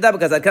with Rabbi Yehuda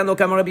because adkan lo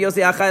kama Rabbi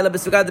Yossi achai la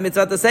b'sukkah the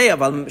mitzvah tasei,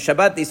 aval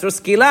Shabbat isur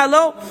skila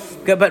lo.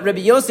 But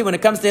Rabbi Yossi, when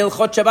it comes to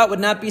Hilchot Shabbat, would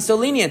not be so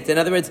lenient. In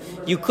other words,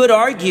 you could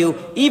argue,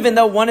 even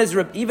though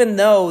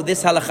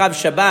this halacha of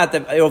Shabbat,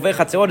 of Rovei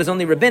Chatzerot, is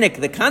only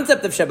rabbinic, the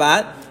concept of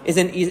Shabbat is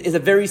a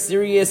very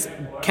serious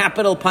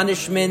capital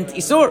punishment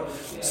isur.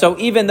 So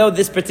even though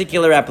this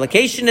particular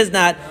application is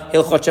not,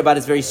 Hilchot Shabbat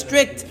is very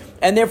strict,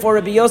 and therefore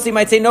Rabbi Yossi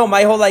might say, no,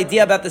 my whole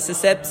idea about the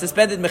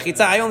suspended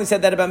mechitza, I only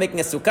said that about making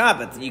a sukkah,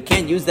 but you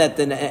can't use that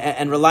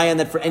and rely on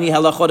that for any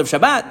halachot of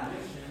Shabbat.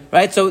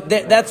 Right? So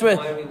that's where...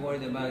 Why are we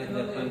worried about it?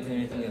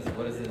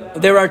 What is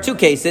it? There are two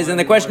cases, and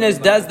the question is,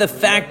 does the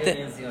fact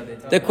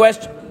that... The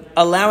question...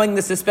 Allowing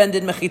the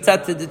suspended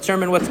mechitza to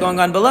determine what's going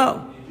on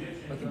below.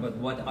 Okay, but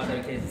what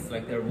other cases?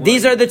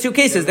 These are the two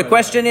cases. The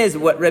question is,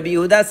 what Rabbi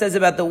Yehuda says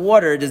about the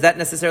water, does that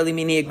necessarily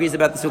mean he agrees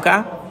about the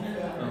sukkah?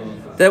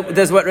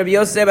 Does what Rabbi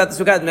Yossi say about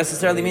the sukkah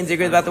necessarily means he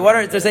agrees about the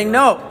water? They're saying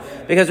no,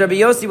 because Rabbi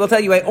Yossi will tell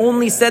you, I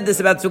only said this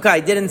about sukkah. I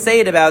didn't say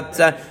it about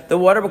the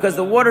water because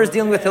the water is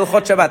dealing with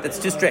Hilchot Shabbat. That's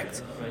too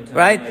strict,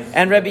 right?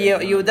 And Rabbi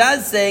Yehuda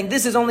is saying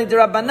this is only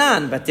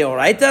D'Rabbanan, but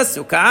Deoraita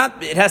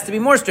sukkah it has to be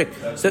more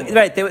strict. So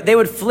right, they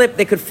would flip.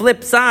 They could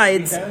flip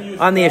sides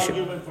on the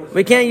issue.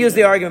 We can't use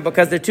the argument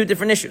because they're two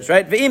different issues,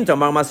 right? But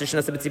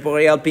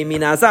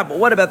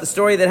what about the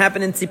story that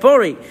happened in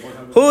Tzipori?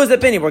 Whose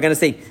opinion? We're going to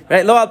see,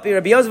 right? Lo alpi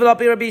Rabbi Yosef,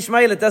 alpi Rabbi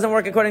Yishmael. It doesn't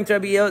work according to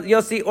Rabbi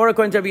Yossi or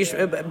according to Rabbi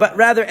Yishmael, but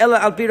rather Ella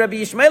alpi Rabbi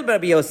Yishmael,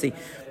 Rabbi Yossi.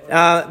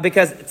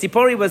 Because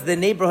Tzipori was the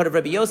neighborhood of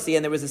Rabbi Yossi,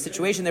 and there was a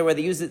situation there where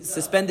they used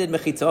suspended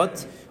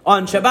mechitzot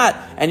on Shabbat.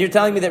 And you're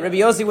telling me that Rabbi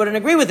Yossi wouldn't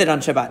agree with it on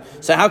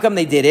Shabbat. So how come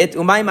they did it?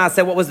 Umay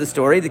Maaseh, what was the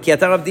story? The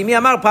Kiyatar of Dimi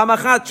Amar, Pam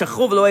Achat,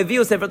 Shachuv lo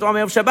eviu Sefer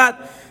Torah of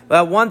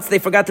Shabbat. Once they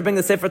forgot to bring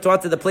the Sefer Torah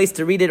to the place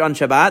to read it on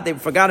Shabbat. They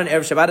forgot on Erev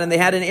Shabbat, and they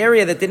had an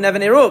area that didn't have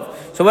an Eruv.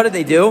 So what did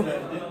they do?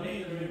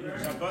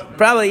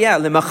 Probably, yeah.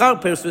 They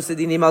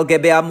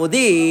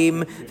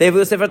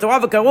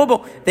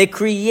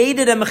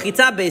created a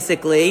mechitza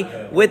basically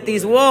with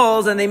these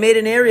walls, and they made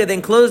an area,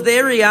 then closed the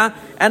area,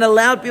 and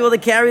allowed people to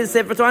carry the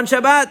Sefer Torah on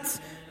Shabbat.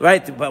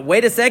 Right, but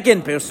wait a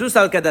second. Persus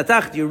al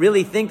kadatach. Do you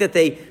really think that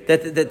they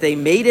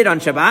made it on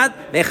Shabbat?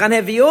 Mechan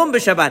hevium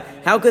b'Shabbat.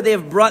 How could they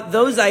have brought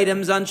those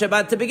items on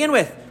Shabbat to begin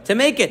with, to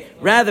make it?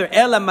 Rather,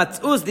 ela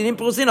matzus dinim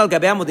perusin al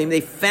gabei amudim.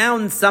 They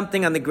found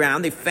something on the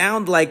ground. They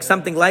found like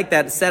something like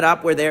that set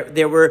up where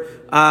there was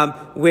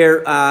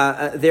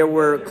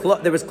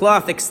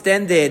cloth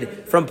extended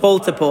from pole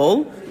to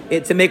pole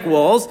to make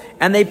walls,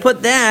 and they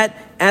put that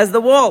as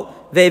the wall.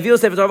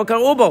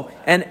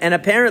 And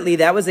apparently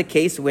that was a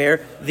case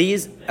where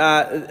these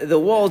the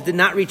walls did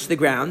not reach the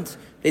ground.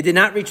 They did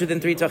not reach within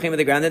 3 tefachim of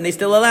the ground, and they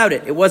still allowed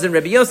it. It wasn't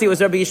Rabbi Yossi, it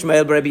was Rabbi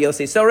Yishmael Rabbi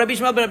Yossi. So Rabbi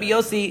Yishmael Rabbi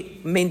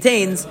Yossi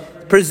maintains,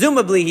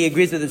 presumably he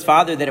agrees with his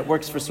father that it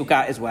works for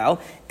Sukkah as well,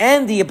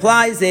 and he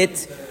applies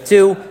it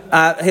to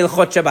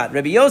Hilchot Shabbat.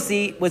 Rabbi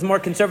Yossi was more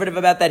conservative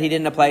about that. He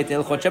didn't apply it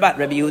to Hilchot Shabbat.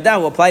 Rabbi Yehuda,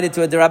 who applied it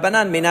to a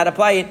D'Rabbanan, may not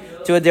apply it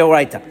to a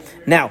Deoraita.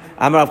 Now,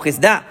 Amar Rav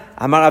Chisda,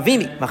 Amar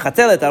Avimi,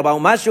 Machatzelet Arba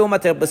Umashu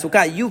Umater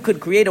B'Sukkah. You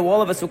could create a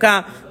wall of a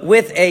Sukkah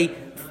with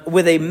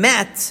a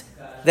mat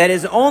that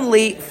is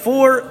only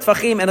 4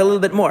 tfachim and a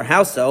little bit more.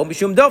 How so?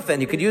 Mishum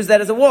dofen. You could use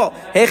that as a wall.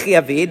 Hechi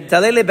avid,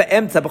 talele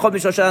be'emtza, b'chol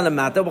b'shoshal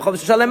lemata, b'chol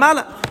b'shoshal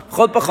lemala.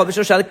 B'chol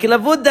b'shoshal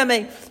kilavud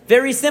damei.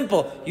 Very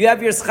simple. You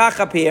have your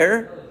schach up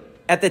here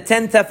at the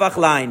 10 tefach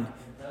line.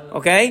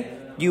 Okay?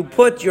 You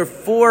put your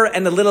 4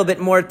 and a little bit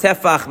more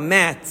tefach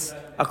mat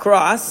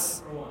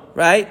across,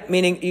 right?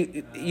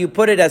 Meaning you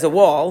put it as a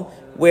wall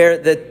where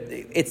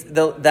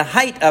the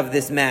height of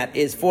this mat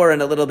is 4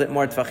 and a little bit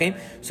more tefachim.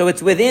 So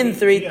it's within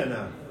 3...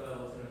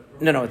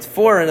 No, it's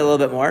 4 and a little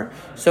bit more.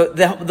 So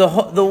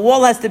the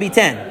wall has to be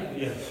 10.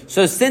 Yes.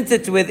 So since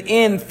it's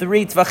within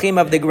 3 tefachim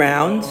of the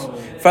ground,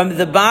 from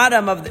the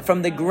bottom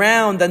from the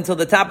ground until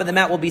the top of the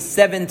mat will be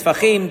 7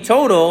 tefachim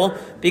total,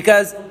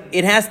 because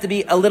it has to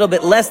be a little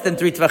bit less than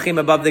 3 tefachim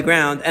above the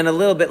ground and a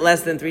little bit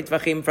less than 3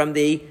 tefachim from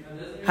the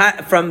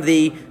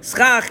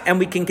schach, and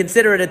we can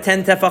consider it a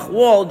 10 tefach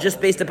wall just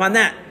based upon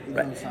that.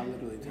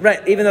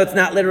 Right, even though it's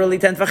not literally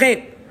 10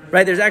 tefachim.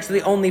 Right, there's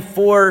actually only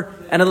 4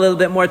 and a little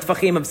bit more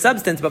tefachim of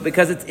substance, but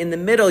because it's in the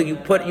middle, you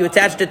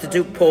attached it to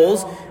 2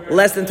 poles,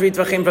 less than 3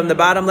 tefachim from the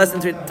bottom, less than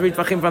 3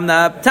 tefachim from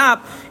the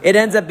top, it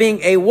ends up being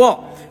a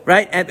wall,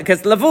 right? And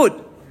because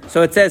lavud.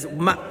 So it says,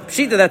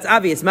 Pshita, that's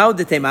obvious.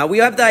 We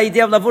have the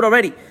idea of lavud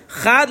already.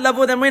 Chad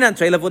lavud amrinan,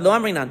 trei lavud lo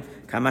amrinan.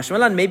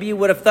 Maybe you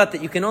would have thought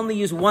that you can only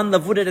use 1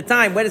 lavud at a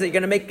time. What is it? You're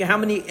going to make, how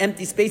many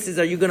empty spaces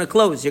are you going to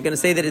close? You're going to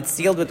say that it's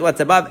sealed with what's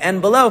above and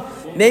below.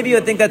 Maybe you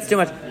would think that's too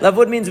much.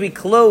 Lavud means we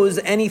close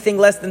anything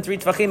less than 3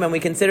 tefachim and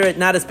we consider it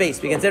not a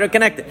space. We consider it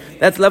connected.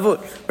 That's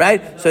lavud,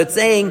 right? So it's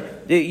saying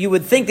you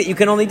would think that you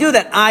can only do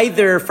that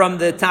either from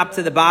the top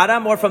to the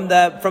bottom or from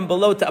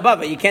below to above.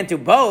 But you can't do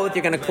both.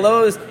 You're going to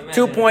close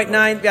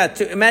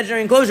 2.9,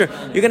 imaginary enclosure.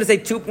 You're going to say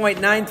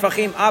 2.9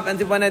 tefachim up and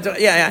 2.9.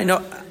 Yeah, I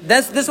know.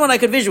 This one I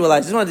could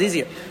visualize. This one's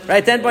easier,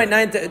 right?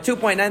 10.9 to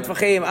 2.9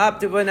 tefachim up,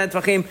 2.9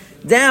 tefachim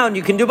down.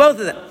 You can do both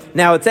of them.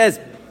 Now it says,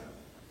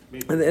 we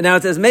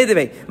learned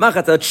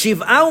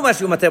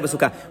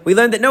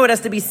that no, it has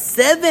to be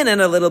 7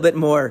 and a little bit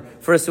more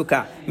for a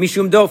sukkah.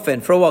 Mishum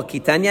dofen, for a wall.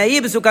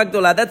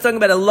 That's talking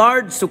about a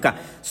large sukkah.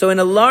 So in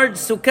a large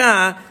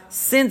sukkah,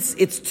 since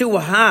it's too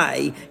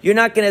high, you're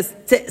not going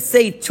to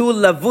say 2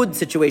 lavud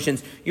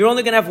situations. You're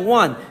only going to have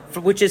 1,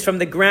 which is from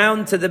the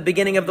ground to the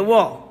beginning of the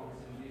wall.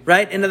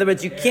 Right? In other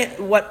words, you can't.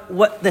 What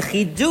the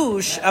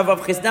chidush of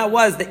Rav Chisda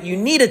was that you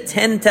need a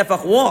 10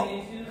 tefach wall.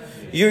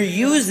 You're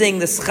using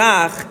the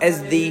schach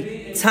as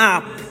the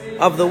top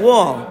of the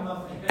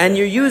wall, and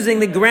you're using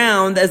the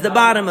ground as the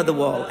bottom of the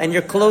wall, and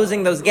you're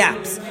closing those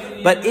gaps.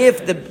 But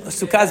if the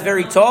sukkah is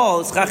very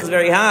tall, the schach is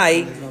very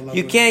high,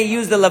 you can't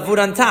use the lavud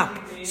on top.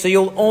 So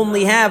you'll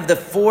only have the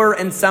 4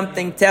 and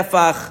something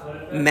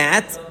tefach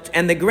mat,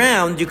 and the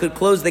ground, you could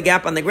close the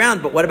gap on the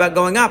ground, but what about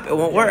going up? It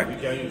won't work.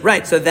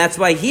 Right, so that's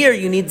why here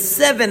you need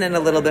 7 and a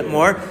little bit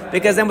more,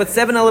 because then with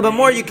 7 and a little bit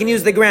more, you can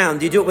use the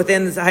ground. You do it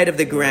within the height of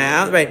the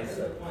ground,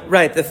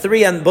 right, the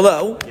 3 and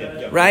below,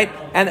 right?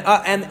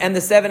 And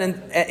the 7,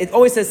 and it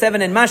always says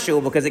 7 and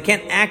mashu, because it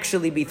can't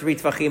actually be 3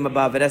 tfachim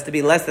above. It has to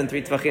be less than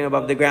 3 tfachim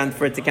above the ground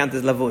for it to count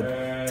as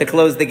lavud, to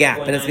close the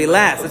gap. It has to be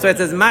less. That's why it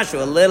says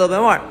mashu, a little bit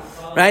more.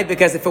 Right?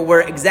 Because if it were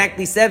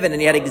exactly 7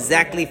 and you had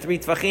exactly 3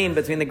 tfachim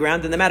between the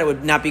ground and the mat, it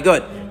would not be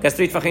good. Because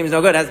 3 tfachim is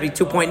no good. It has to be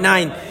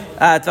 2.9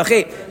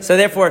 tfachim. So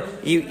therefore,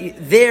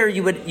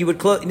 you would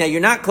close. Now you're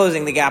not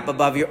closing the gap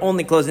above. You're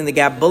only closing the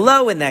gap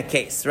below in that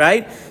case,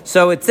 right?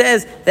 So it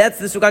says that's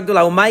the sukkah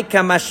gdula. Umay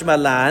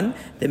kamashmalan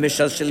the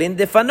mishalshelin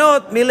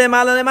defanot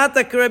milemala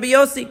lemata k'Rabbi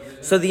Yossi.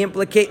 So the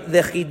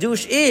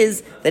chidush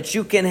is that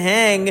you can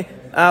hang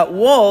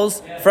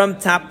walls from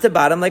top to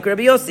bottom like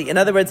Rabbi Yossi. In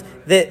other words,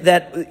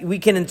 that we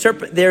can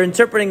interpret. They're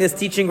interpreting this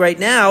teaching right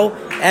now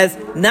as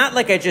not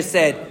like I just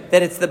said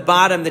that it's the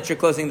bottom that you're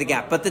closing the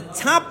gap, but the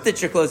top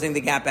that you're closing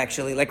the gap.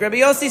 Actually, like Rabbi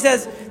Yossi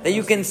says that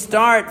you can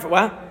start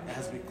what? It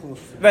has to be close.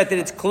 Right, that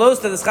it's close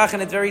to the schach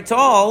and it's very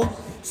tall,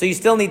 so you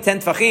still need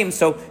 10 tfachim.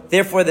 So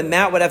therefore, the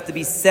mat would have to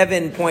be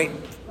 7.1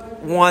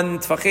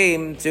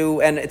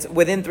 tfachim and it's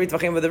within 3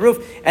 tfachim of the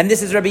roof. And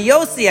this is Rabbi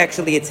Yossi,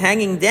 actually. It's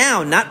hanging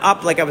down, not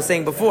up like I was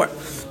saying before.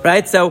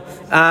 Right? So,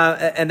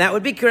 and that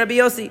would be Rabbi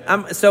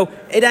Yossi. So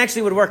it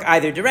actually would work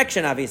either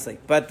direction, obviously.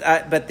 But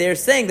they're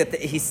saying that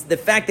the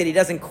fact that he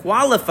doesn't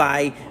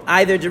qualify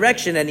either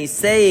direction, and he's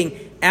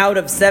saying out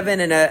of 7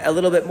 and a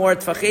little bit more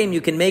tfachim,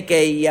 you can make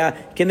a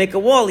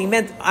wall. He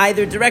meant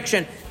either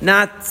direction,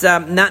 not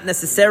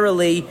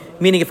necessarily.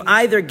 Meaning, if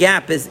either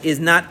gap is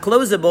not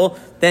closable,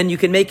 then you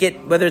can make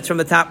it whether it's from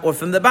the top or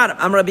from the bottom.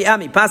 Am Rabbi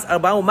Ami pas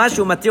arba'u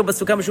mashu matir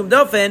basukah mishum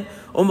dofen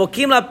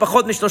umokim la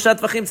pachot mishlosha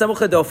tfachim samuch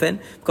ledofen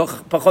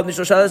pachot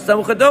mishlosha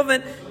samuch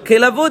ledofen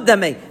kelavud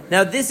damei.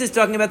 Now this is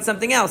talking about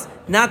something else,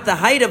 not the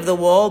height of the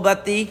wall,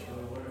 but the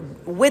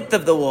width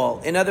of the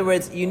wall. In other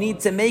words, you need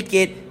to make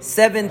it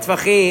 7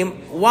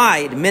 tfachim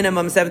wide,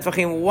 minimum 7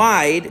 tfachim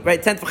wide,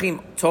 right? 10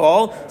 tfachim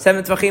tall,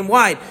 7 tfachim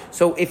wide.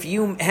 So if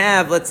you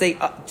have, let's say,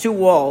 2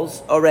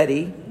 walls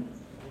already,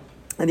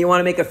 and you want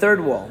to make a third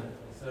wall,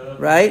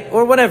 right?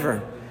 Or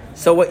whatever.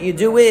 So what you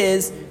do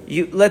is,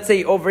 let's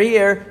say over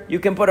here, you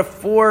can put a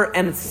 4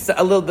 and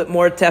a little bit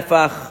more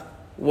tefach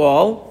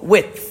wall,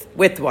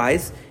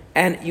 width-wise,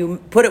 and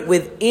you put it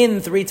within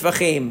 3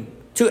 tfachim,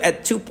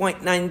 at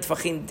 2.9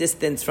 tfachim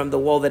distance from the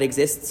wall that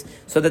exists,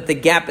 so that the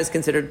gap is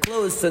considered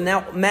closed. So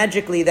now,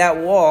 magically, that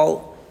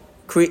wall,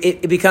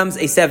 it becomes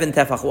a 7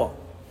 tefach wall,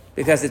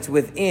 because it's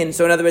within.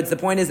 So in other words, the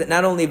point is that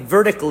not only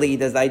vertically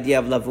does the idea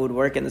of lavud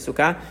work in the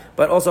sukkah,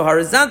 but also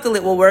horizontally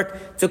it will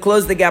work to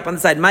close the gap on the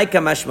side. Maika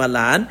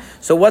mashmalan.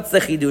 So what's the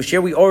chidush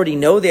here? We already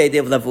know the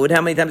idea of lavud. How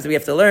many times do we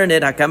have to learn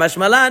it?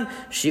 Hakamashmalan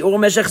shiur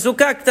meshech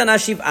sukkah ktana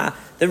shiv'ah.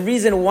 The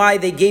reason why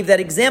they gave that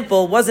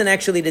example wasn't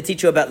actually to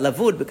teach you about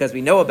lavud, because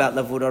we know about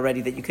lavud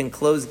already, that you can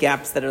close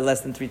gaps that are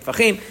less than 3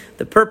 tfachim.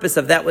 The purpose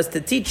of that was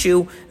to teach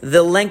you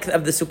the length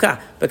of the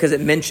sukkah, because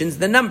it mentions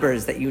the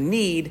numbers, that you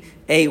need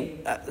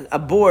a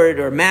board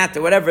or mat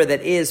or whatever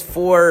that is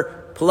 4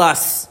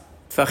 plus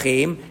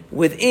tfachim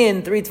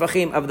within 3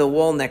 tfachim of the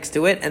wall next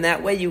to it, and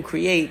that way you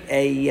create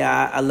a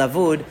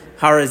lavud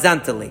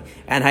horizontally.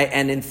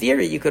 And in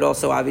theory, you could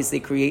also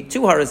obviously create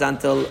 2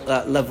 horizontal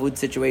lavud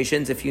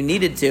situations if you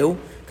needed to,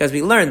 because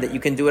we learned that you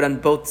can do it on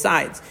both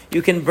sides.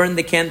 You can burn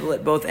the candle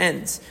at both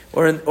ends,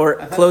 or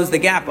close the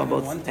gap on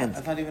both ends.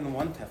 I thought even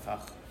 1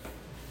 tefach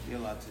you're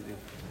allowed to do.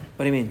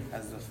 What do you mean?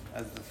 As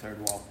the third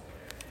wall.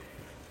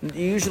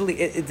 Usually,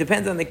 it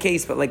depends on the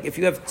case, but like if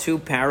you have 2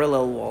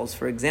 parallel walls,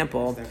 for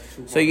example,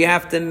 so you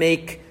have to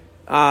make,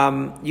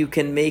 you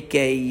can make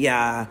you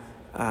have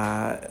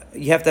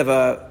to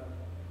have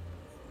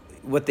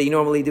what they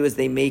normally do is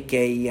they make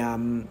a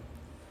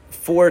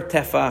 4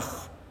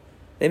 tefach.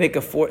 They make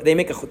a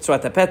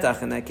tzrat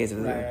petach in that case, if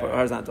it's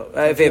horizontal.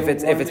 If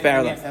it's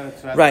parallel,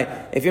 right?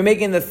 If you're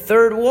making the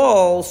third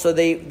wall, so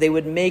they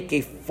would make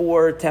a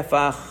 4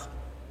 tefach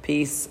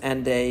piece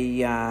and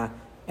a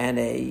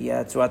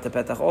tzrat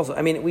petach also.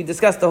 I mean, we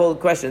discussed the whole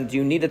question. Do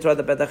you need a tzrat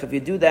petach if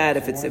you do that?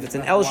 If it's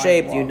an L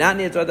shape, do you not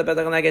need a tzrat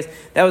petach in that case?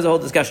 That was a whole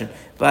discussion.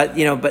 But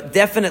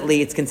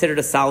definitely it's considered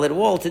a solid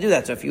wall to do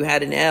that. So if you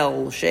had an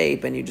L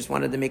shape and you just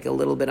wanted to make a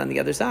little bit on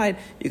the other side,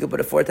 you could put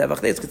a 4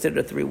 tefach there. It's considered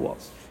a 3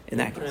 walls in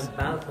that case. On a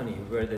balcony where the